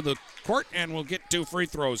checked to the court, and we'll get 2 free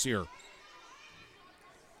throws here.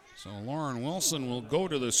 So Lauren Wilson will go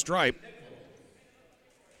to the stripe.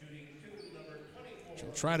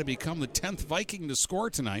 She'll try to become the 10th Viking to score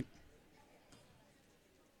tonight.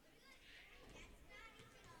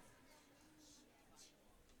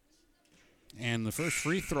 And the first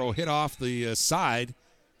free throw hit off the side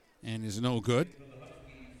and is no good.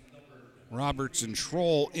 Roberts and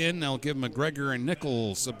Troll in. They'll give McGregor and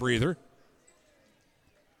Nichols a breather.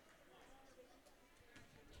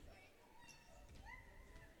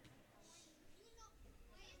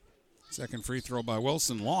 Second free throw by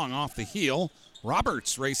Wilson, long off the heel.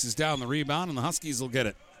 Roberts races down the rebound, and the Huskies will get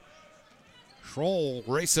it. Schroll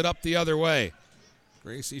race it up the other way.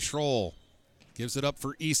 Gracie Schroll gives it up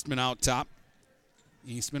for Eastman out top.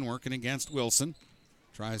 Eastman working against Wilson.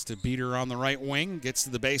 Tries to beat her on the right wing, gets to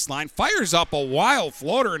the baseline, fires up a wild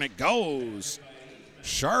floater, and it goes.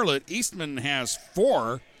 Charlotte Eastman has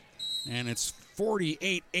 4, and it's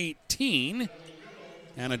 48-18.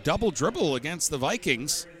 And a double dribble against the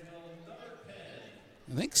Vikings.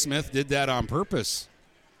 I think Smith did that on purpose.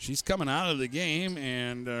 She's coming out of the game,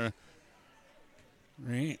 and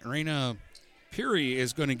Raina Peary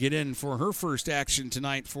is going to get in for her first action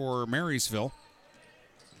tonight for Marysville.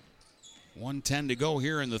 1:10 to go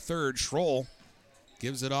here in the third. Schroll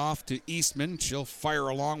gives it off to Eastman. She'll fire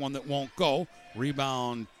a long one that won't go.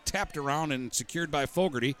 Rebound tapped around and secured by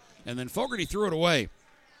Fogarty. And then Fogarty threw it away.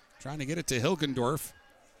 Trying to get it to Hilgendorf.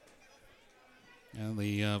 And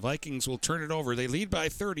the Vikings will turn it over. They lead by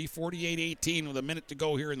 30, 48-18 with a minute to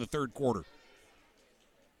go here in the third quarter.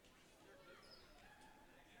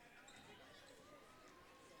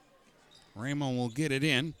 Raymond will get it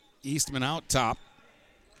in. Eastman out top.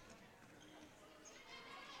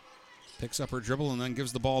 Picks up her dribble and then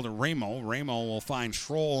gives the ball to Ramo. Ramo will find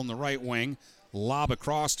Schroll in the right wing. Lob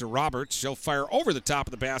across to Roberts. She'll fire over the top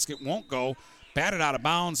of the basket. Won't go. Batted out of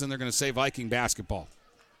bounds, and they're going to say Viking basketball.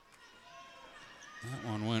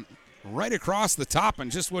 That one went right across the top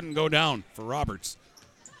and just wouldn't go down for Roberts.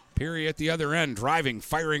 Peary at the other end, driving,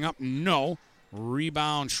 firing up, no.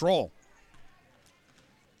 Rebound, Schroll.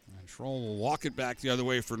 And Schroll will walk it back the other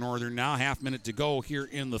way for Northern now. Half minute to go here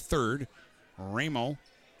in the third. Ramo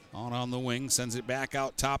on the wing, sends it back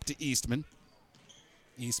out top to Eastman.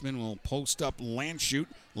 Eastman will post up Landshut.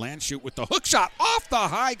 Landshut with the hook shot off the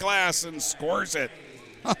high glass and scores it.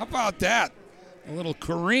 How about that? A little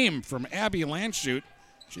Kareem from Abby Landshut.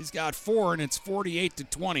 She's got 4, and it's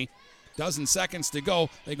 48-20. Dozen seconds to go.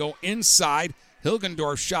 They go inside.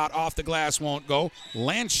 Hilgendorf shot off the glass won't go.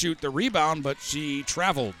 Landshut the rebound, but she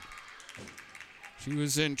traveled. She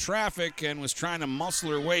was in traffic and was trying to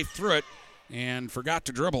muscle her way through it and forgot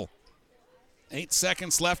to dribble. 8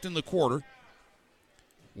 seconds left in the quarter.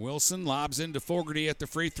 Wilson lobs into Fogarty at the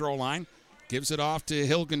free throw line. Gives it off to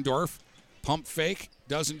Hilgendorf. Pump fake.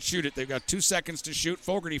 Doesn't shoot it. They've got 2 seconds to shoot.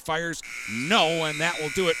 Fogarty fires. No, and that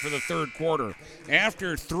will do it for the third quarter.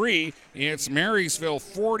 After 3, it's Marysville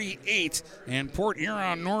 48 and Port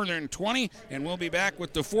Huron Northern 20. And we'll be back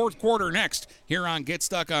with the fourth quarter next here on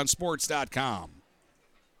GetStuckOnSports.com.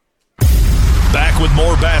 Back with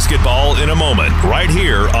more basketball in a moment, right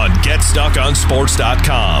here on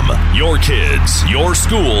GetStuckOnSports.com. Your kids, your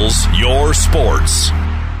schools, your sports.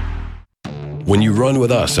 When you run with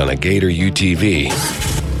us on a Gator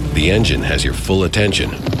UTV, the engine has your full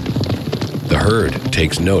attention. The herd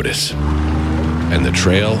takes notice. And the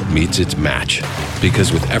trail meets its match.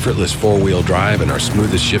 Because with effortless four-wheel drive and our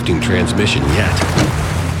smoothest shifting transmission yet,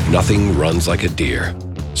 nothing runs like a deer.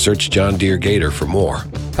 Search John Deere Gator for more.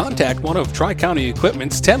 Contact one of Tri-County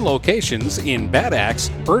Equipment's 10 locations in Bad Axe,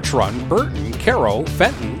 Birch Run, Burton, Caro,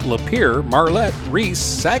 Fenton, Lapeer, Marlette, Reese,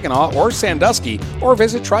 Saginaw, or Sandusky, or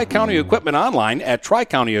visit Tri-County Equipment online at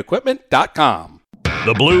tricountyequipment.com.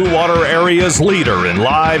 The Blue Water Area's leader in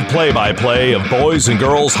live play-by-play of boys and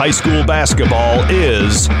girls high school basketball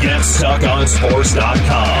is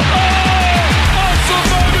GetStuckOnSports.com.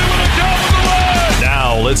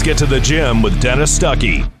 Now let's get to the gym with Dennis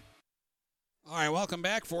Stuckey. All right, welcome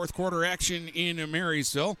back. Fourth quarter action in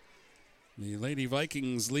Marysville. The Lady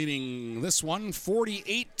Vikings leading this one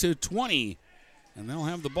 48-20. And they'll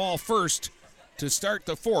have the ball first to start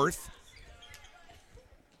the fourth.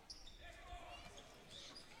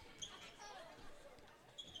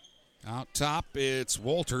 Out top, it's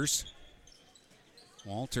Walters.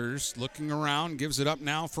 Walters looking around, gives it up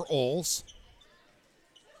now for Oles.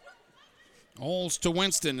 Oles to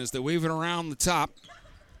Winston as they weave it around the top.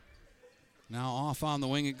 Now off on the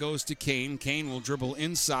wing it goes to Kane. Kane will dribble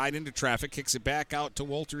inside into traffic, kicks it back out to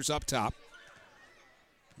Walters up top.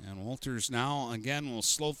 And Walters now, again, will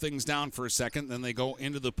slow things down for a second. Then they go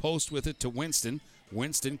into the post with it to Winston.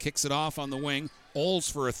 Winston kicks it off on the wing. Oles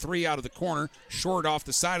for a three out of the corner. Short off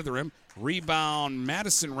the side of the rim. Rebound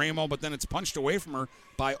Madison Ramo, but then it's punched away from her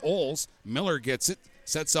by Oles. Miller gets it.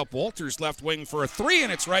 Sets up Walters left wing for a three,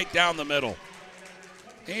 and it's right down the middle.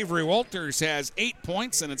 Avery Walters has 8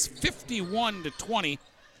 points, and it's 51-20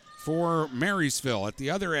 for Marysville. At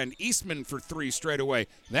the other end, Eastman for three straight away.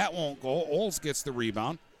 That won't go. Oles gets the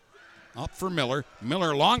rebound. Up for Miller.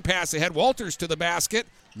 Miller, long pass ahead. Walters to the basket.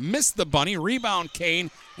 Missed the bunny. Rebound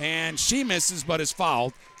Kane, and she misses but is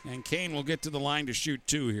fouled. And Kane will get to the line to shoot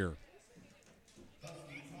two here.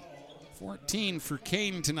 14 for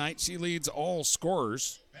Kane tonight. She leads all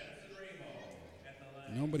scorers.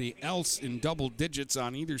 Nobody else in double digits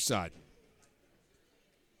on either side.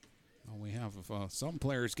 Well, we have some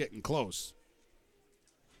players getting close.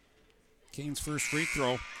 Kane's first free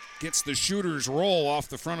throw gets the shooter's roll off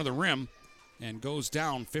the front of the rim and goes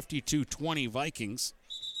down 52-20 Vikings.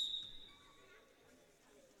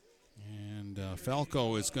 And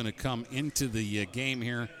Falco is going to come into the game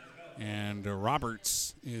here, and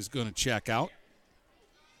Roberts is going to check out.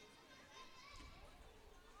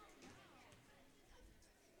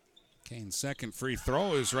 Kane's second free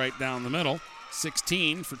throw is right down the middle.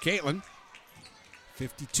 16 for Caitlin.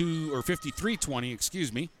 53-20,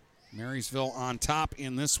 excuse me. Marysville on top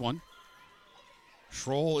in this one.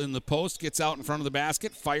 Schroll in the post, gets out in front of the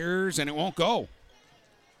basket, fires, and it won't go.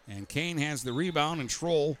 And Kane has the rebound, and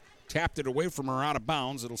Schroll tapped it away from her out of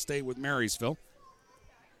bounds. It'll stay with Marysville.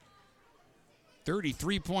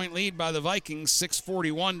 33-point lead by the Vikings,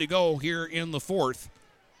 6:41 to go here in the fourth.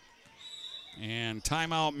 And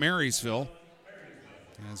timeout Marysville.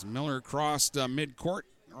 As Miller crossed midcourt,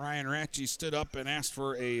 Ryan Ratchey stood up and asked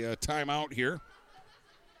for a timeout here.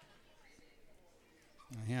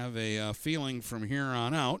 I have a feeling from here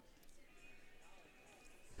on out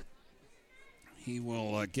he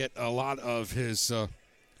will get a lot of his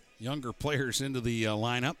younger players into the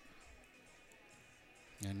lineup.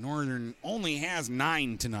 And Northern only has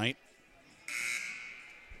 9 tonight.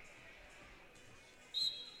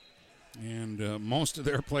 And most of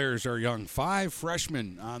their players are young. 5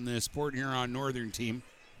 freshmen on this Port Huron Northern team.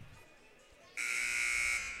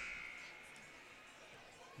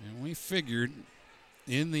 And we figured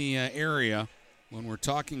in the area, when we're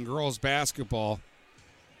talking girls basketball,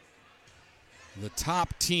 the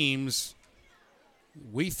top teams,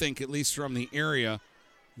 we think, at least from the area,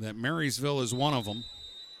 that Marysville is one of them,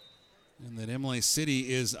 and that Imlay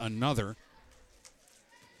City is another.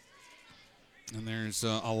 And there's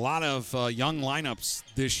a lot of young lineups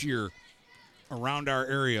this year around our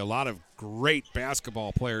area. A lot of great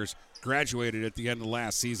basketball players graduated at the end of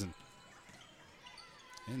last season.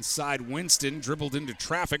 Inside Winston, dribbled into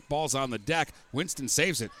traffic, ball's on the deck. Winston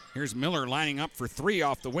saves it. Here's Miller lining up for three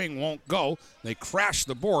off the wing, won't go. They crash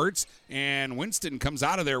the boards, and Winston comes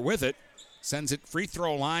out of there with it. Sends it free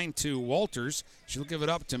throw line to Walters. She'll give it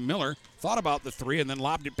up to Miller. Thought about the three and then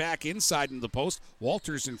lobbed it back inside into the post.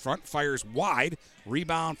 Walters in front, fires wide.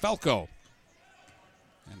 Rebound Falco.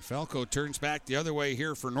 And Falco turns back the other way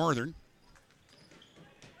here for Northern.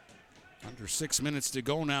 Under 6 minutes to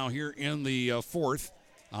go now here in the fourth.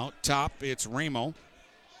 Out top, it's Ramo.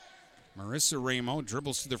 Marissa Ramo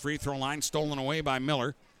dribbles to the free throw line, stolen away by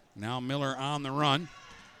Miller. Now Miller on the run.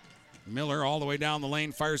 Miller all the way down the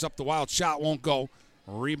lane, fires up the wild shot, won't go.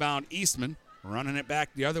 Rebound Eastman, running it back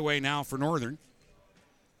the other way now for Northern.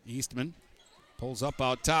 Eastman pulls up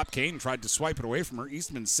out top. Kane tried to swipe it away from her.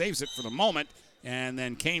 Eastman saves it for the moment, and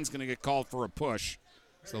then Kane's going to get called for a push.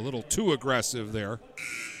 It's a little too aggressive there.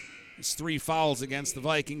 It's 3 fouls against the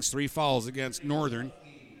Vikings, 3 fouls against Northern.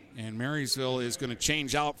 And Marysville is going to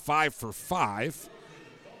change out 5 for 5.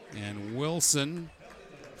 And Wilson,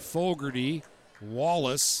 Fogarty,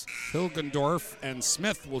 Wallace, Hilgendorf, and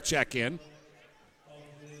Smith will check in.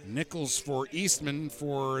 Nichols for Eastman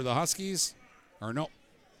for the Huskies. Or no.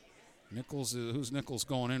 Nichols, who's Nichols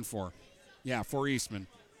going in for? Yeah, for Eastman.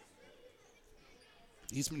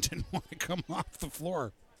 Eastman didn't want to come off the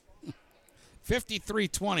floor.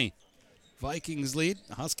 53-20. Vikings lead.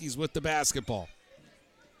 Huskies with the basketball.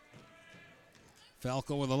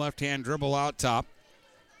 Falco with a left-hand dribble out top.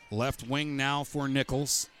 Left wing now for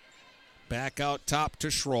Nichols. Back out top to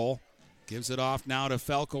Schroll. Gives it off now to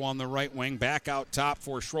Falco on the right wing. Back out top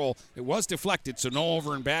for Schroll. It was deflected, so no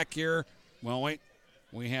over and back here. Well, wait.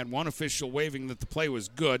 We had one official waving that the play was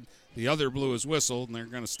good. The other blew his whistle, and they're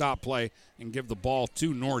going to stop play and give the ball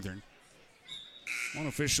to Northern. One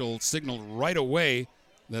official signaled right away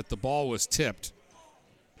that the ball was tipped.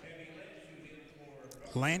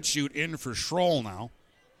 Landshoot in for Schroll now.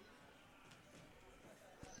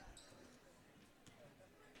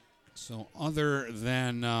 So other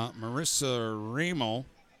than Madison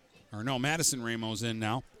Ramo's in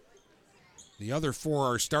now. The other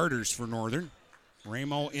 4 are starters for Northern.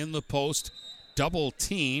 Ramo in the post, double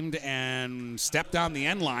teamed and stepped on the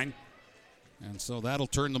end line. And so that'll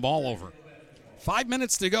turn the ball over. 5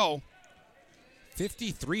 minutes to go.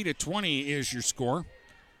 53-20 is your score.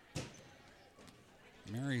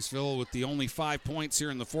 Marysville with the only 5 points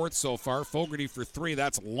here in the fourth so far. Fogarty for 3,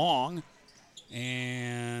 that's long.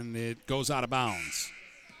 And it goes out of bounds.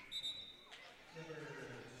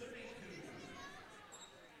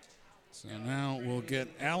 So now we'll get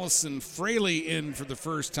Allison Fraley in for the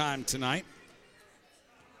first time tonight.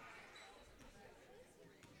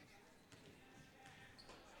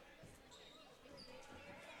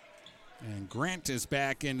 And Grant is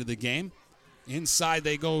back into the game. Inside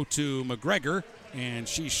they go to McGregor, and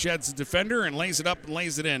she sheds the defender and lays it up and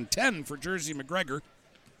lays it in. 10 for Jersey McGregor,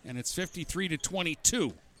 and it's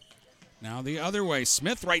 53-22. Now the other way,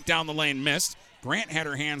 Smith right down the lane missed. Grant had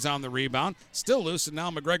her hands on the rebound, still loose, and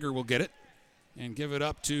now McGregor will get it and give it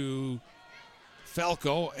up to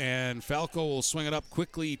Falco, and Falco will swing it up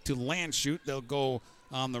quickly to Landshoot. They'll go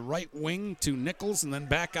on the right wing to Nichols and then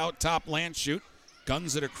back out top Landshoot.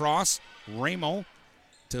 Guns it across. Ramo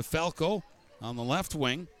to Falco on the left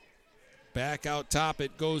wing. Back out top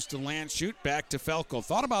it goes to Landshoot. Back to Falco.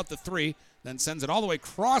 Thought about the 3, then sends it all the way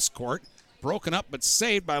cross court. Broken up but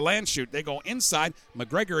saved by Landshoot. They go inside.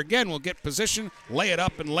 McGregor again will get position, lay it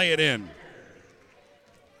up, and lay it in.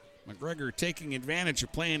 McGregor taking advantage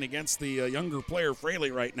of playing against the younger player Fraley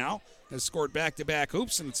right now. Has scored back-to-back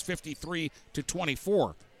hoops, and it's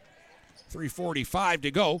 53-24. 3:45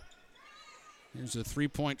 to go. Here's a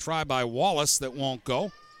three-point try by Wallace that won't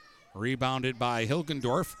go. Rebounded by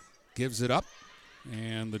Hilgendorf. Gives it up.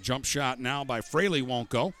 And the jump shot now by Fraley won't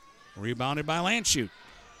go. Rebounded by Landshoot.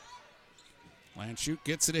 Landshoot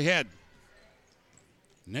gets it ahead.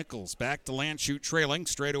 Nichols back to Landshoot trailing.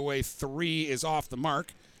 Straightaway 3 is off the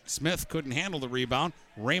mark. Smith couldn't handle the rebound.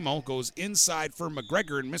 Ramo goes inside for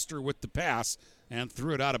McGregor and missed her with the pass and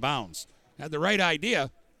threw it out of bounds. Had the right idea.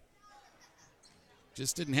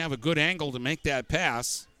 Just didn't have a good angle to make that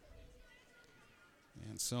pass.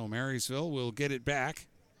 And so Marysville will get it back.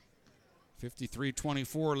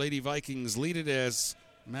 53-24, Lady Vikings lead it as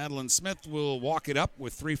Madeline Smith will walk it up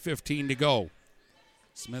with 3:15 to go.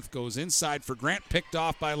 Smith goes inside for Grant, picked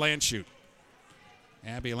off by Landshoot.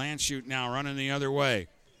 Abby Landshoot now running the other way.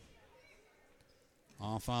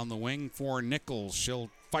 Off on the wing for Nichols. She'll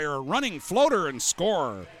fire a running floater and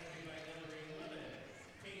score.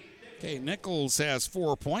 Okay, Nichols has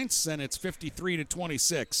 4 points, and it's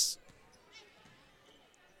 53-26.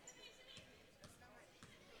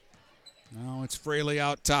 Now it's Fraley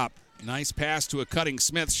out top. Nice pass to a cutting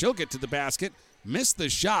Smith. She'll get to the basket. Missed the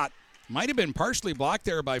shot. Might have been partially blocked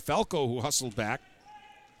there by Falco, who hustled back.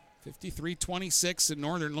 53-26, and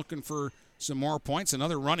Northern looking for some more points.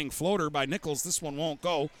 Another running floater by Nichols. This one won't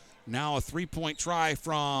go. Now a three-point try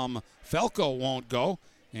from Falco won't go.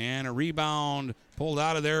 And a rebound pulled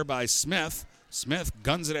out of there by Smith. Smith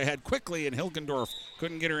guns it ahead quickly, and Hilgendorf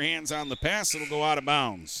couldn't get her hands on the pass. It'll go out of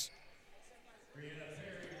bounds.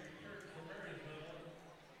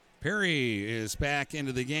 Perry is back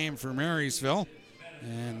into the game for Marysville.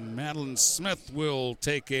 And Madeline Smith will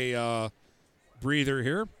take a breather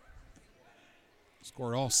here.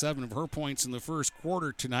 Scored all 7 of her points in the first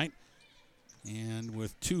quarter tonight. And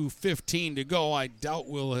with 2:15 to go, I doubt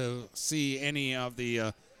we'll see any of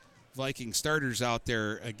the Viking starters out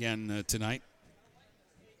there again tonight.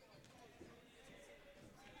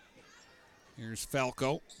 Here's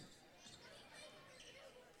Falco.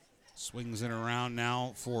 Swings it around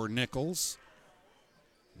now for Nichols.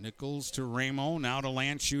 Nichols to Ramo, now to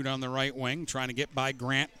Landshut on the right wing, trying to get by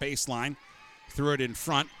Grant, baseline. Threw it in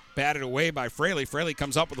front, batted away by Fraley. Fraley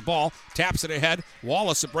comes up with the ball, taps it ahead.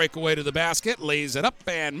 Wallace a breakaway to the basket, lays it up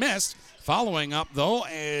and missed. Following up, though,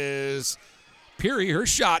 is Peary. Her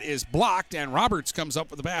shot is blocked, and Roberts comes up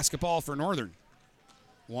with the basketball for Northern.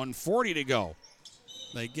 1:40 to go.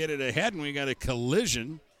 They get it ahead, and we got a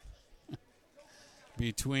collision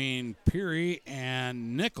between Peary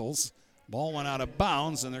and Nichols. Ball went out of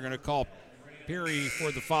bounds, and they're going to call Peary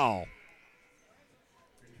for the foul.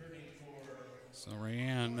 So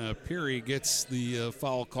Rayanne Peary gets the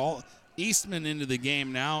foul call. Eastman into the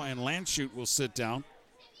game now, and Landshut will sit down.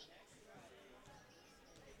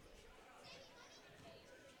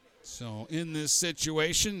 So in this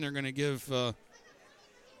situation, they're going to give the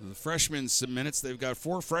freshmen some minutes. They've got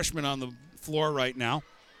 4 freshmen on the floor right now.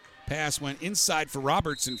 Pass went inside for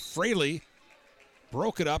Roberts, and Fraley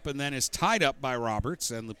broke it up and then is tied up by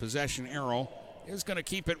Roberts, and the possession arrow is going to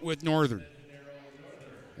keep it with Northern.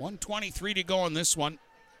 1:23 to go on this one.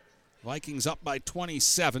 Vikings up by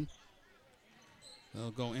 27. They'll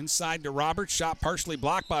go inside to Roberts. Shot partially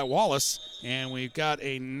blocked by Wallace, and we've got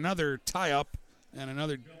another tie-up and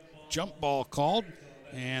another jump ball called,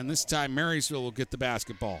 and this time Marysville will get the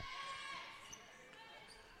basketball.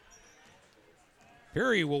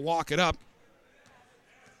 Perry will walk it up.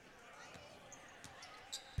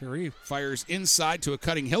 Perry fires inside to a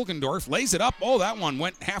cutting Hilgendorf, lays it up. Oh, that one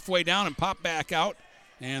went halfway down and popped back out.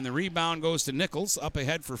 And the rebound goes to Nichols, up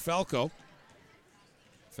ahead for Falco.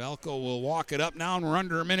 Falco will walk it up now, and we're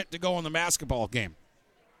under a minute to go in the basketball game.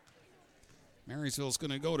 Marysville's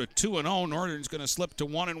going to go to 2-0. Northern's going to slip to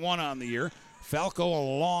 1-1 on the year. Falco,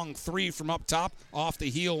 a long 3 from up top. Off the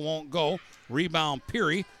heel, won't go. Rebound,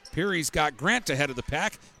 Peary. Peary's got Grant ahead of the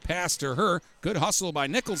pack. Pass to her. Good hustle by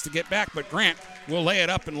Nichols to get back, but Grant will lay it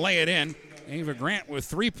up and lay it in. Ava Grant with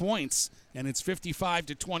 3 points, and it's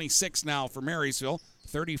 55-26 now for Marysville.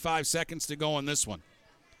 35 seconds to go in this one.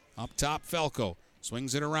 Up top, Falco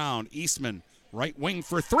swings it around. Eastman, right wing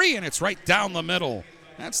for 3, and it's right down the middle.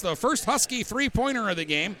 That's the first Husky three-pointer of the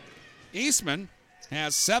game. Eastman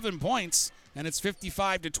has 7 points, and it's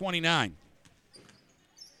 55-29.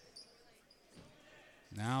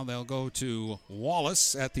 Now they'll go to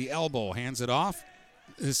Wallace at the elbow. Hands it off.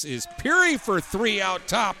 This is Peary for 3 out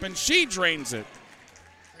top, and she drains it.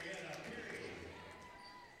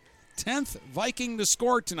 10th Viking to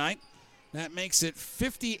score tonight. That makes it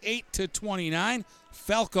 58-29.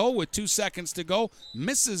 Falco with 2 seconds to go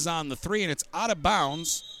misses on the 3, and it's out of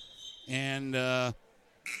bounds. And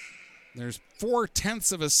there's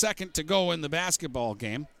 0.4 of a second to go in the basketball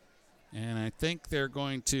game. And I think they're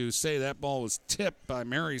going to say that ball was tipped by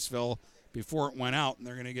Marysville before it went out, and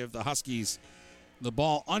they're going to give the Huskies the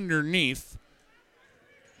ball underneath.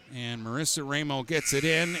 And Marissa Ramo gets it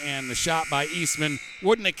in, and the shot by Eastman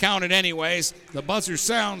wouldn't have counted anyways. The buzzer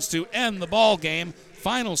sounds to end the ball game.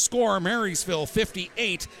 Final score, Marysville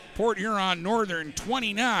 58, Port Huron Northern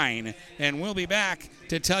 29. And we'll be back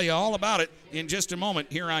to tell you all about it in just a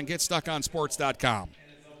moment here on GetStuckOnSports.com.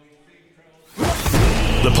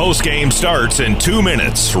 The postgame starts in 2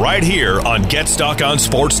 minutes right here on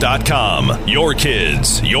GetStuckOnSports.com. Your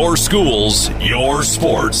kids, your schools, your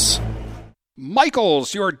sports.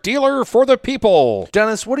 Michaels, your dealer for the people.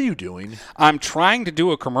 Dennis, what are you doing? I'm trying to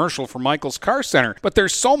do a commercial for Michaels Car Center, but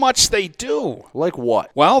there's so much they do. Like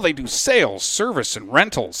what? Well, they do sales, service, and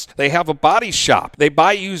rentals. They have a body shop. They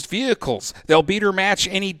buy used vehicles. They'll beat or match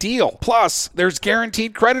any deal. Plus, there's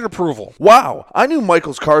guaranteed credit approval. Wow, I knew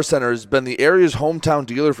Michaels Car Center has been the area's hometown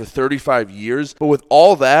dealer for 35 years, but with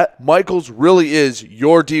all that, Michaels really is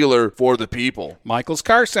your dealer for the people. Michaels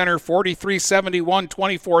Car Center, 4371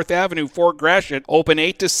 24th Avenue, Fort Gratiot. Open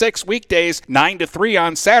 8 to 6 weekdays, 9 to 3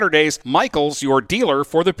 on Saturdays. Michaels, your dealer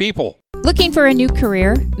for the people. Looking for a new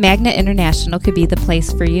career? Magna International could be the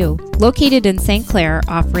place for you. Located in St. Clair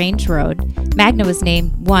off Range Road, Magna was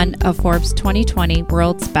named one of Forbes 2020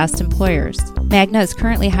 World's Best Employers. Magna is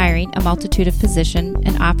currently hiring a multitude of positions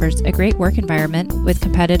and offers a great work environment with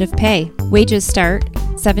competitive pay. Wages start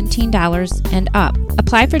 $17 and up.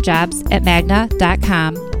 Apply for jobs at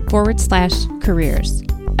magna.com/careers.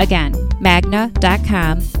 Again,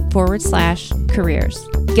 magna.com/careers.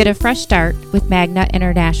 Get a fresh start with Magna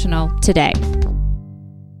International today.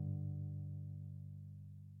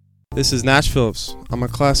 This is Nash Phillips. I'm a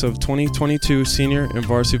class of 2022 senior and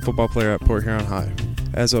varsity football player at Port Huron High.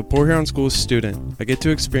 As a Port Huron School student, I get to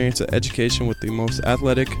experience an education with the most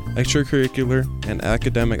athletic, extracurricular, and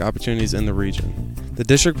academic opportunities in the region. The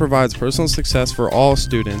district provides personal success for all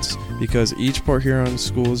students because each Port Huron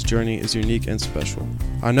school's journey is unique and special.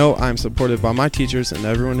 I know I am supported by my teachers and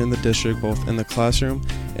everyone in the district, both in the classroom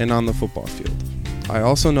and on the football field. I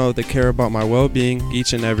also know they care about my well-being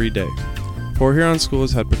each and every day. Port Huron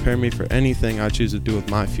Schools have prepared me for anything I choose to do with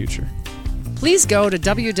my future. Please go to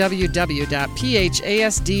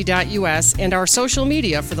www.phasd.us and our social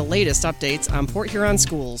media for the latest updates on Port Huron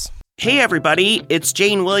schools. Hey everybody, it's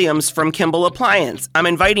Jane Williams from Kimball Appliance. I'm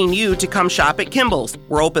inviting you to come shop at Kimball's.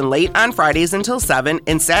 We're open late on Fridays until 7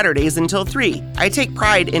 and Saturdays until 3. I take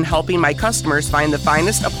pride in helping my customers find the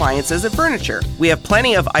finest appliances and furniture. We have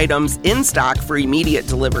plenty of items in stock for immediate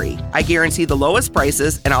delivery. I guarantee the lowest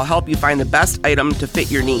prices and I'll help you find the best item to fit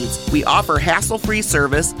your needs. We offer hassle-free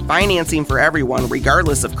service, financing for everyone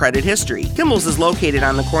regardless of credit history. Kimball's is located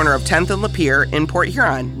on the corner of 10th and Lapeer in Port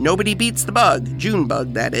Huron. Nobody beats the bug,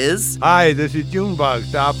 Junebug that is. Hi, this is Junebug.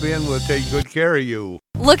 Stop in, we'll take good care of you.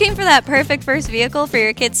 Looking for that perfect first vehicle for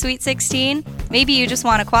your kid's Sweet 16? Maybe you just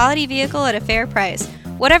want a quality vehicle at a fair price.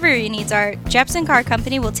 Whatever your needs are, Jepson Car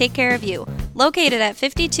Company will take care of you. Located at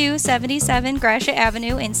 5277 Gratiot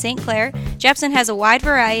Avenue in St. Clair, Jepson has a wide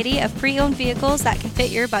variety of pre-owned vehicles that can fit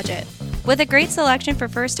your budget. With a great selection for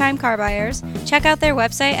first-time car buyers, check out their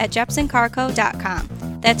website at jepsoncarco.com.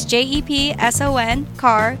 That's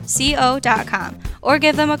JEPSONCARCO.com. Or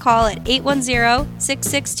give them a call at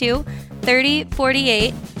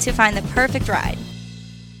 810-662-3048 to find the perfect ride.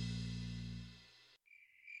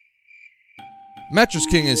 Mattress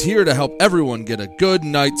King is here to help everyone get a good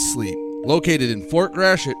night's sleep. Located in Fort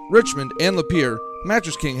Gratiot, Richmond, and Lapeer,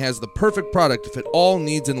 Mattress King has the perfect product to fit all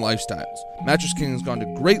needs and lifestyles. Mattress King has gone to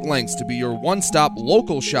great lengths to be your one-stop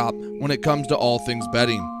local shop when it comes to all things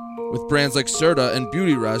bedding. With brands like Serta and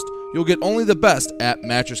Beauty Rest, you'll get only the best at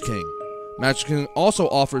Mattress King. Mattress King also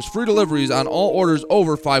offers free deliveries on all orders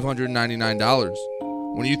over $599.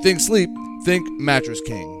 When you think sleep, think Mattress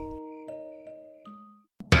King.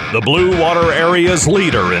 The Blue Water Area's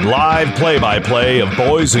leader in live play-by-play of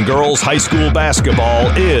boys and girls high school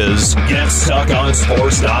basketball is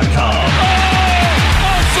GetStuckOnSports.com.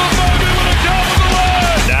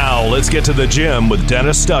 Now let's get to the gym with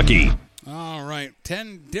Dennis Stuckey. All right,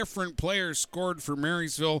 10 different players scored for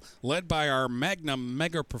Marysville, led by our Magnum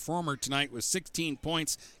mega performer tonight with 16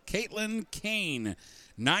 points, Caitlin Kane.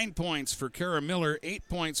 9 points for Kara Miller, 8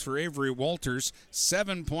 points for Avery Walters,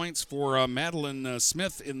 7 points for Madeline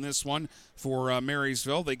Smith in this one for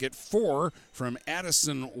Marysville. They get 4 from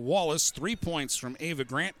Addison Wallace, 3 points from Ava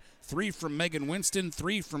Grant, 3 from Megan Winston,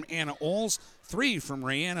 3 from Anna Oles, 3 from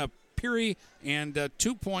Rayanna Peary, and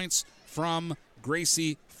 2 points from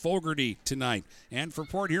Gracie Fogarty tonight. And for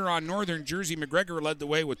Port Huron Northern, Jersey McGregor led the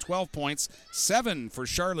way with 12 points, 7 for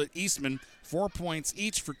Charlotte Eastman, 4 points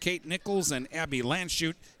each for Kate Nichols and Abby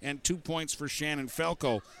Landshut, and 2 points for Shannon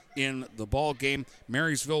Falco in the ball game.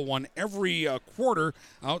 Marysville won every quarter,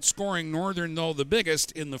 outscoring Northern, though, the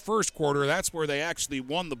biggest in the first quarter. That's where they actually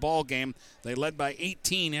won the ball game. They led by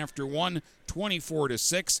 18 after one,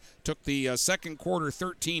 24-6. Took the second quarter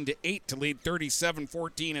 13-8 to lead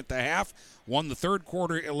 37-14 at the half. Won the third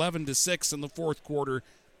quarter 11-6, and the fourth quarter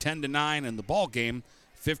 10-9, and the ball game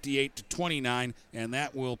 58-29, and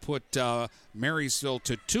that will put Marysville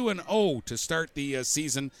to 2-0 to start the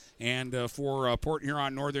season. And for Port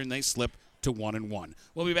Huron Northern, they slip to 1-1.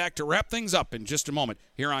 We'll be back to wrap things up in just a moment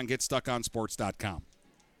here on GetStuckOnSports.com.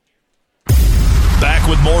 Back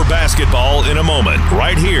with more basketball in a moment,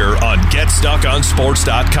 right here on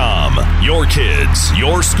GetStuckOnSports.com. Your kids,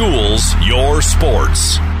 your schools, your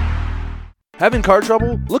sports. Having car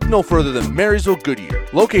trouble? Look no further than Marysville Goodyear.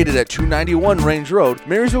 Located at 291 Range Road,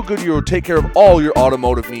 Marysville Goodyear will take care of all your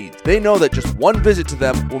automotive needs. They know that just one visit to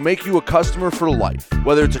them will make you a customer for life.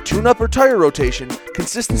 Whether it's a tune-up or tire rotation,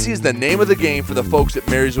 consistency is the name of the game for the folks at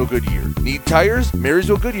Marysville Goodyear. Need tires?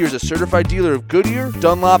 Marysville Goodyear is a certified dealer of Goodyear,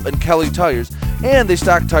 Dunlop, and Kelly tires, and they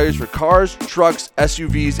stock tires for cars, trucks,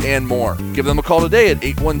 SUVs, and more. Give them a call today at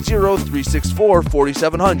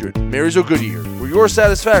 810-364-4700. Marysville Goodyear, where your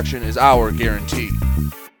satisfaction is our guarantee.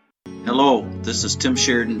 Hello, this is Tim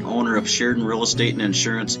Sheridan, owner of Sheridan Real Estate and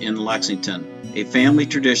Insurance in Lexington, a family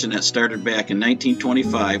tradition that started back in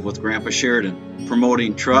 1925 with Grandpa Sheridan.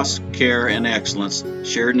 Promoting trust, care, and excellence,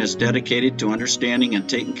 Sheridan is dedicated to understanding and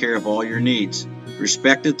taking care of all your needs.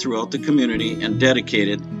 Respected throughout the community and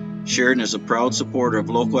dedicated, Sheridan is a proud supporter of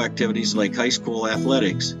local activities like high school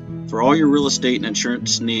athletics. For all your real estate and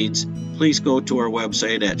insurance needs, please go to our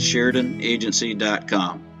website at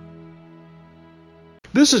SheridanAgency.com.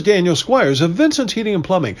 This is Daniel Squires of Vincent's Heating and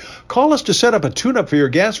Plumbing. Call us to set up a tune-up for your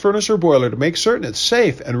gas furnace or boiler to make certain it's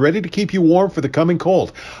safe and ready to keep you warm for the coming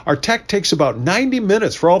cold. Our tech takes about 90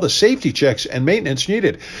 minutes for all the safety checks and maintenance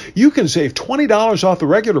needed. You can save $20 off the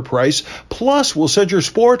regular price, plus we'll send your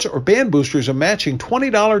sports or band boosters a matching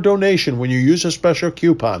 $20 donation when you use a special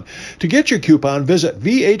coupon. To get your coupon, visit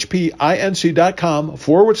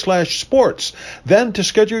VHPINC.com/sports. Then to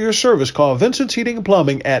schedule your service, call Vincent's Heating and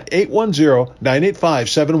Plumbing at 810-985-7103.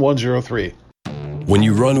 When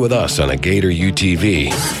you run with us on a Gator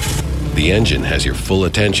UTV, the engine has your full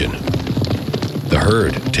attention. The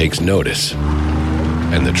herd takes notice.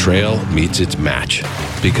 And the trail meets its match.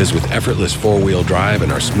 Because with effortless four-wheel drive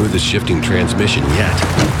and our smoothest shifting transmission yet,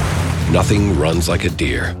 nothing runs like a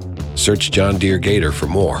deer. Search John Deere Gator for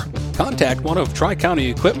more. Contact one of Tri-County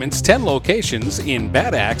Equipment's 10 locations in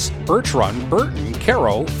Bad Axe, Birch Run, Burton,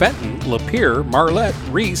 Caro, Fenton, Lapeer, Marlette,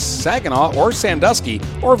 Reese, Saginaw, or Sandusky,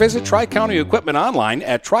 or visit Tri-County Equipment online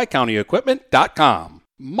at tricountyequipment.com.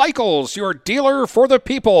 Michael's, your dealer for the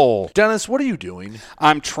people. Dennis, what are you doing?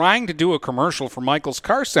 I'm trying to do a commercial for Michael's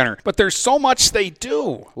Car Center, but there's so much they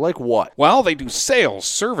do. Like what? Well, they do sales,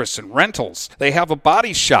 service, and rentals. They have a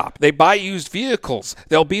body shop. They buy used vehicles.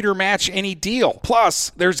 They'll beat or match any deal.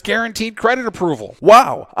 Plus, there's guaranteed credit approval.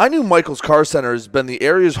 Wow, I knew Michael's Car Center has been the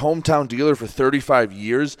area's hometown dealer for 35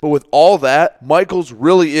 years, but with all that, Michael's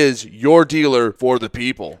really is your dealer for the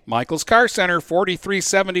people. Michael's Car Center,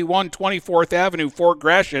 4371 24th Avenue, Fort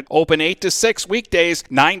Gratiot, open 8 to 6 weekdays,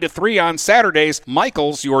 9 to 3 on Saturdays.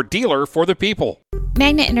 Michael's, your dealer for the people.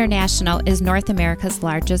 Magna International is North America's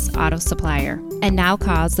largest auto supplier and now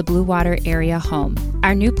calls the Blue Water area home.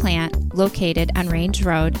 Our new plant, located on Range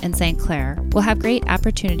Road in St. Clair, will have great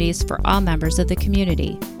opportunities for all members of the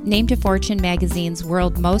community. Named to Fortune magazine's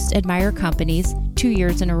World Most Admired Companies 2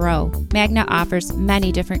 years in a row, Magna offers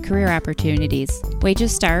many different career opportunities.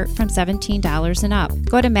 Wages start from $17 and up.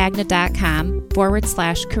 Go to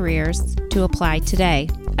magna.com/careers to apply today.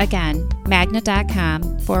 Again,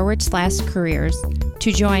 magna.com/careers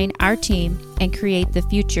to join our team and create the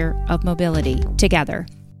future of mobility together.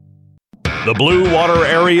 The Blue Water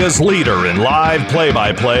Area's leader in live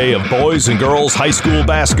play-by-play of boys and girls high school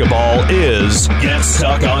basketball is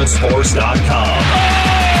GetStuckOnSports.com.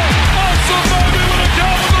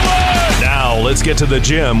 Now let's get to the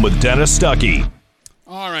gym with Dennis Stuckey.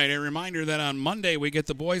 All right, a reminder that on Monday we get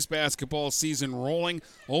the boys basketball season rolling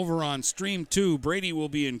over on Stream 2. Brady will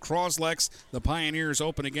be in Croslex. The Pioneers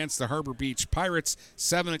open against the Harbor Beach Pirates.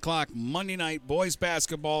 7 o'clock Monday night boys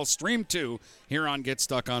basketball, Stream 2, here on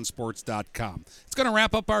GetStuckOnSports.com. It's going to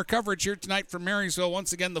wrap up our coverage here tonight from Marysville.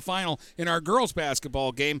 Once again, the final in our girls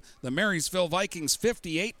basketball game. The Marysville Vikings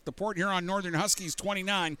 58, the Port Huron Northern Huskies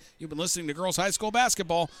 29. You've been listening to girls high school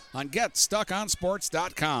basketball on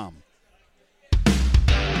GetStuckOnSports.com.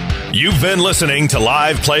 You've been listening to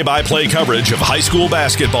live play-by-play coverage of high school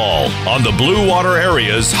basketball on the Blue Water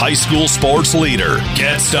Area's high school sports leader.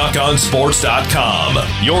 GetStuckOnSports.com.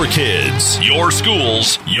 Your kids, your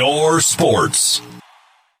schools, your sports.